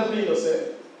are not helping yourself.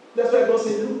 That's why God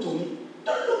said, look to me.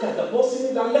 Don't look at the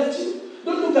person that left you.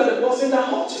 Don't look at the person that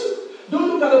hurt you. Don't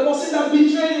look at the person that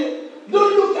betrayed you.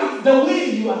 Don't look at the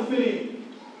way you are feeling.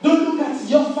 Don't look at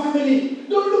your family.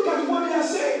 Don't look at what they are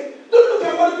saying. Don't look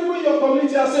at what people in your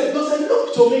community are saying. Don't say,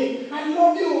 look to me. I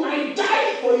love you. I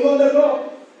died for you on the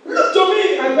cross. Look to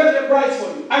me. I paid the price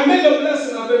for you. I made the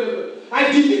blessing available.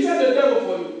 I defeated the devil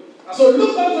for you. So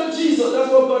look unto Jesus.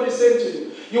 That's what God is saying to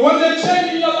you. You want a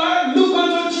change in your life? Look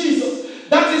unto Jesus.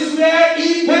 That is where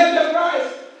he paid the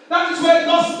price. That is where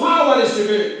God's power is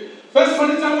revealed. 1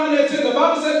 Corinthians 1:18, the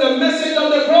Bible said the message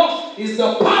of the cross is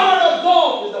the power of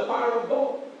God. Is the power of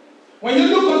God. When you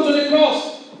look unto the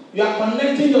cross, you are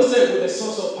connecting yourself with the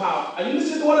source of power. Are you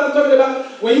listening to what I'm talking about?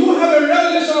 When you have a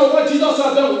revelation of what Jesus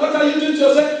has done, what are you doing to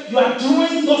yourself? You are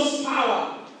drawing God's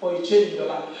power for a change in your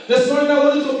life. This morning I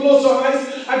want you to close your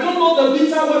eyes. I don't know the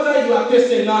bitter water you are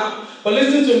tasting now, but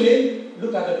listen to me.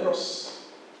 Look at the cross.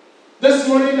 This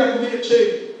morning there could be a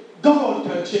change. God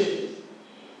can change it.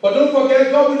 But don't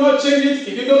forget, God will not change it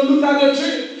if you don't look at the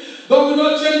tree. God will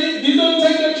not change it if you don't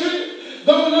take the tree.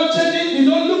 God will not change it if you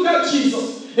don't look at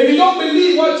Jesus. If you don't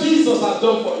believe what Jesus has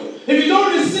done for you. If you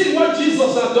don't receive what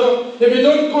Jesus has done. If you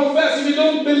don't confess, if you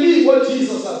don't believe what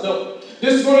Jesus has done.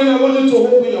 This morning I want you to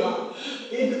open your mouth.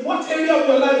 In what area of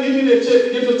your life you need a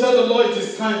change? Begin to tell the Lord it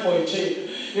is time for a change.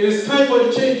 It is time for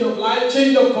a change of life,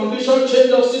 change of condition,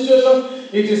 change of situation.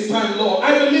 It is time, Lord.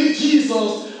 I believe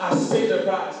Jesus has paid the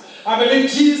price. I believe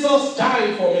Jesus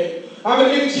died for me. I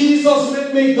believe Jesus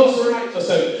made me God's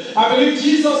righteousness. I believe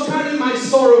Jesus carried my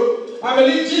sorrow. I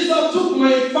believe Jesus took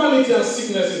my infirmity and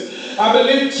sicknesses. I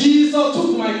believe Jesus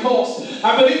took my cause.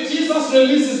 I believe Jesus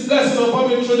released his blessing upon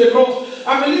me through the cross.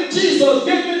 I believe Jesus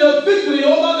gave me the victory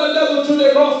over the devil through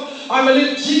the cross. I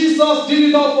believe Jesus did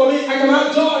it all for me. I can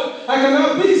have joy. I can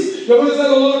have peace. You're going to say,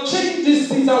 the Lord, change this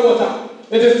bitter water.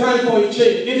 It is time for a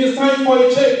change. It is time for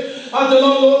a change. And the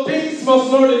Lord, things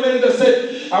must not remain the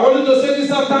same. I want you to say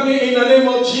this after me in the name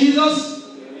of Jesus.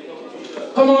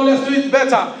 Come on, let's do it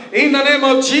better. In the name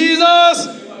of Jesus,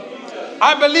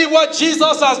 I believe what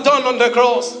Jesus has done on the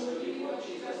cross.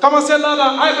 Come on, say louder.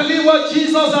 I believe what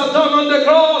Jesus has done on the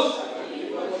cross.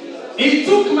 He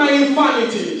took my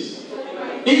infirmities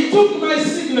He took my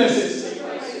sicknesses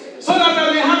so that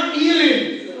I may have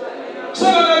healing, so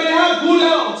that I may have good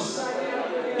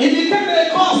health. He became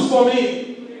a cause for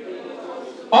me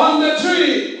on the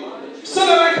tree so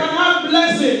that I can have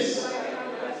blessings.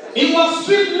 He was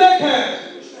stripped naked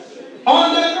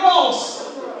on the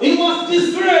cross. He was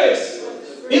disgraced.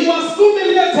 He was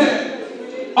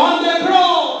humiliated on the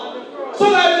cross so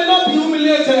that I may not be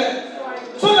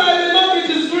humiliated, so that I may not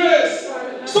be disgraced,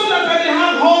 so that I may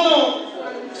have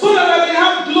honor, so that I may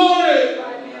have glory.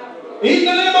 In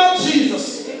the name of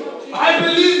Jesus, I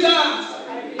believe that.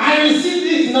 I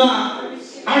receive it now.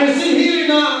 I receive healing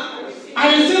now.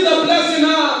 I receive the blessing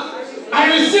now.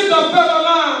 I receive the favor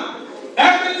now.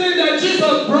 Everything that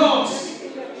Jesus brought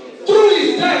through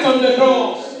his death on the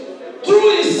cross,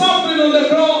 through his suffering on the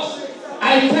cross,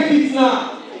 I take it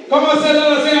now. Come on, say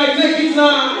that. Say, I take it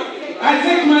now. I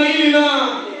take my healing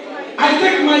now. I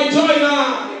take my joy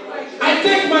now. I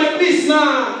take my peace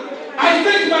now. I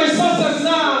take my success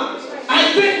now.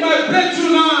 I take my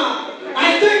breakthrough now.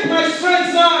 I take my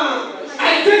strength now.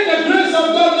 I take the grace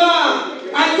of God now.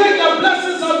 I take the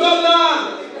blessings of God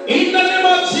now. In the name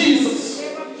of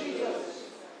Jesus.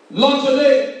 Lord,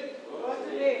 today,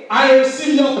 I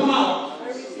receive your power.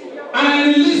 And I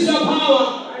release your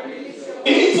power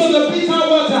into the bitter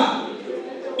water.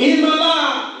 In my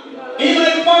life, in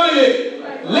my family.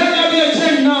 Let there be a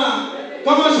change now.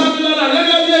 Come on, shout it louder. Let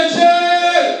there be a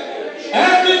change.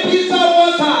 Every bitter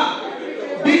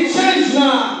water be changed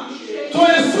now to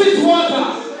a sweet water.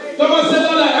 Come on, say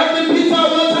louder. Every bitter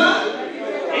water,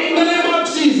 in the name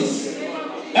of Jesus.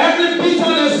 Every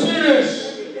bitter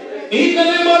experience, in the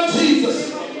name of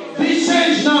Jesus, be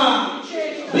changed now.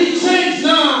 Be changed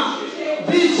now.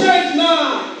 Be changed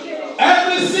now.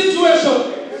 Every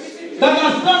situation that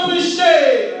has brought me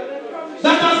shame,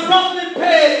 that has brought me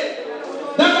pain,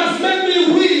 that has made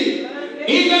me weak,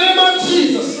 in the name of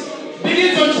Jesus,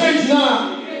 begin to change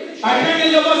now. I can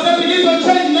hear your voice say, begin to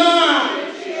change now.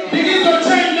 Begin to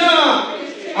change now.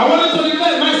 I want you to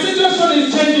declare, my situation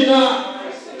is changing now.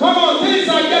 Come on, things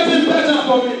are getting better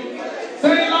for me.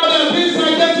 Say it louder, things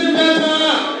are getting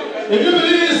better. If you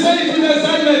believe it, say it with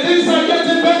excitement. Things are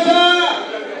getting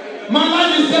better. My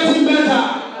life is getting better.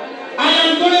 I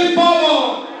am going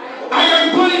forward. I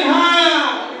am going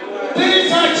higher.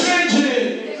 Things are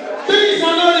changing. Things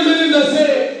are not remaining the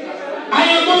same. I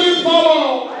am going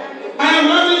forward. I am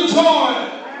having joy.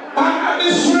 I'm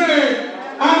having strength.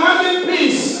 I'm having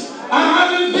peace. I'm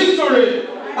having victory.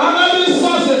 I'm having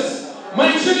success.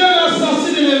 My children are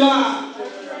succeeding in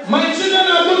life. My children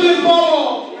are moving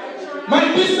forward.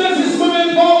 My business is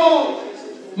moving forward.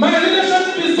 My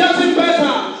relationship is getting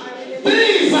better.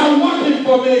 Things are working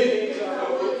for me.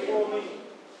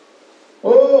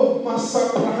 Oh,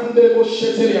 Masaprahande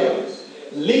Bosheteria.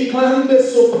 Liklande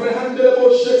Soprahande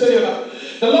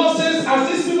Bosheteria. The Lord says, as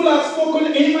these people have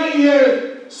spoken in my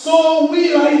ear, so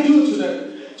will I do to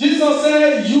them. Jesus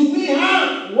said, you will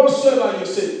have whatsoever you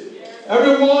say.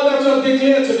 Every word that you have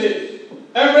declared today,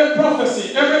 every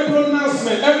prophecy, every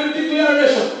pronouncement, every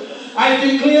declaration, I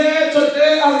declare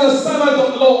today as the servant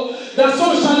of the Lord, that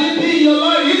so shall it be in your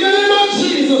life in the name of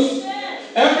Jesus.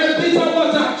 Every bitter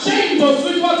water change to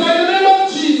sweet water in the name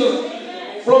of Jesus.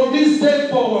 From this day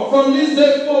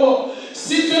forward,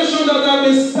 situations that have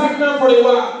been stagnant for a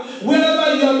while,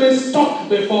 wherever you have been stuck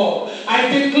before, I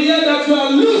declare that you are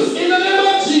loose in the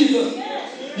name of Jesus.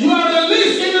 You are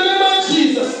released in the name of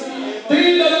Jesus.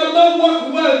 Things that have not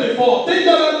worked well before, things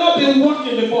that have not been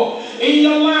working before, in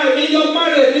your life, in your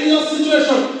marriage, in your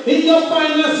situation, in your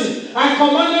finances, I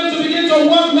command them to begin to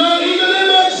work now in the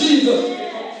name of Jesus.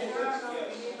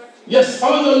 Yes,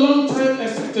 all the long-time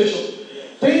expectation.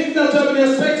 Things that you have been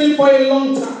expecting for a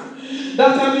long time,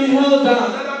 that have been held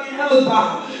down, that have been held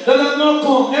back, that have not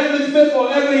come. Every favor,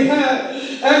 every help,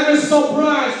 every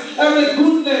surprise, every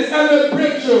goodness, every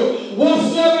breakthrough,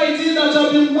 whatsoever it is that you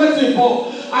have been waiting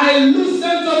for, I loose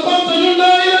them to come to you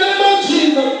now in the name of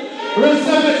Jesus.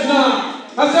 Receive it now.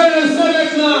 I said receive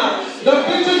it now. The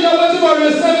victory you're waiting for,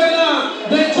 receive it now.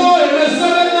 The joy,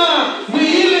 receive it now. The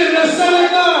healing, receive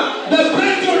it now. The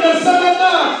breakthrough, receive it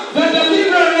now. The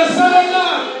deliverance, receive it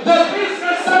now. The peace,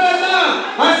 receive it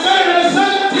now. I said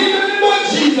receive it in the name of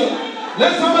Jesus.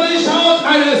 Let somebody shout,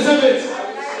 I receive it.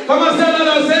 Come on, say that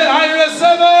and say, I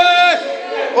receive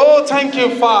it. Oh, thank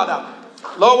you, Father.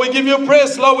 Lord, we give you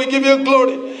praise. Lord, we give you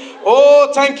glory.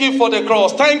 Oh, thank you for the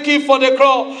cross. Thank you for the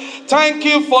cross. Thank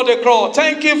you for the cross.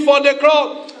 Thank you for the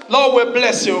cross. Lord, we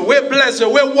bless you. We bless you.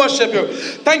 We worship you.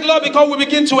 Thank you, Lord, because we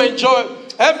begin to enjoy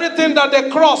everything that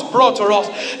the cross brought to us.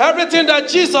 Everything that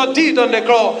Jesus did on the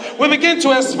cross. We begin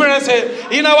to experience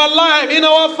it in our life, in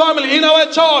our family, in our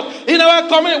church, in our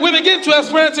community. We begin to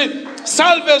experience it.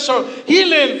 salvation,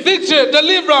 healing, victory,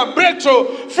 deliverance, breakthrough,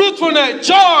 fruitfulness,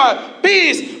 joy,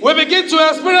 peace. We begin to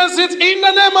experience it in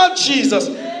the name of Jesus.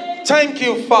 Thank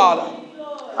you, Father.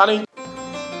 And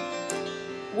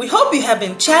we hope you have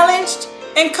been challenged,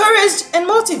 encouraged, and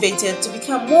motivated to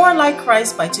become more like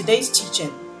Christ by today's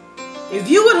teaching. If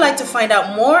you would like to find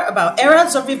out more about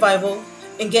Eras of Revival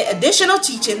and get additional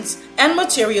teachings and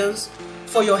materials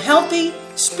for your healthy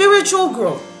spiritual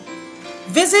growth,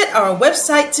 visit our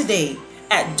website today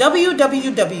at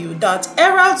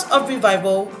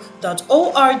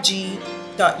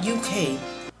www.erasofrevival.org.uk.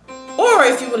 Or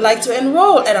if you would like to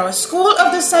enroll at our School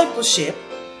of Discipleship,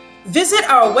 visit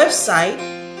our website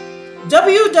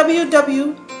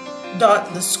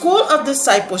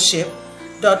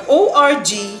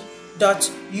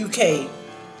www.theschoolofdiscipleship.org.uk.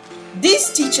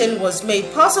 This teaching was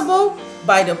made possible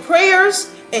by the prayers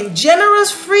and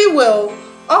generous free will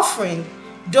offering,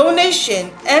 donation,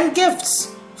 and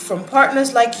gifts from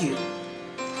partners like you.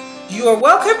 You are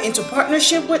welcome into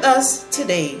partnership with us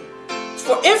today.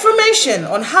 For information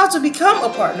on how to become a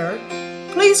partner,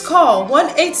 please call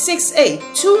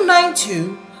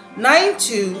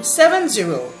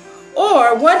 1-868-292-9270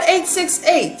 or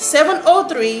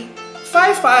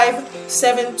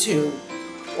 1-868-703-5572.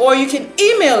 Or you can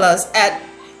email us at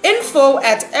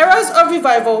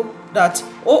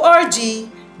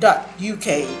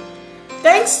info@erasofrevival.org.uk.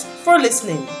 Thanks for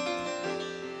listening.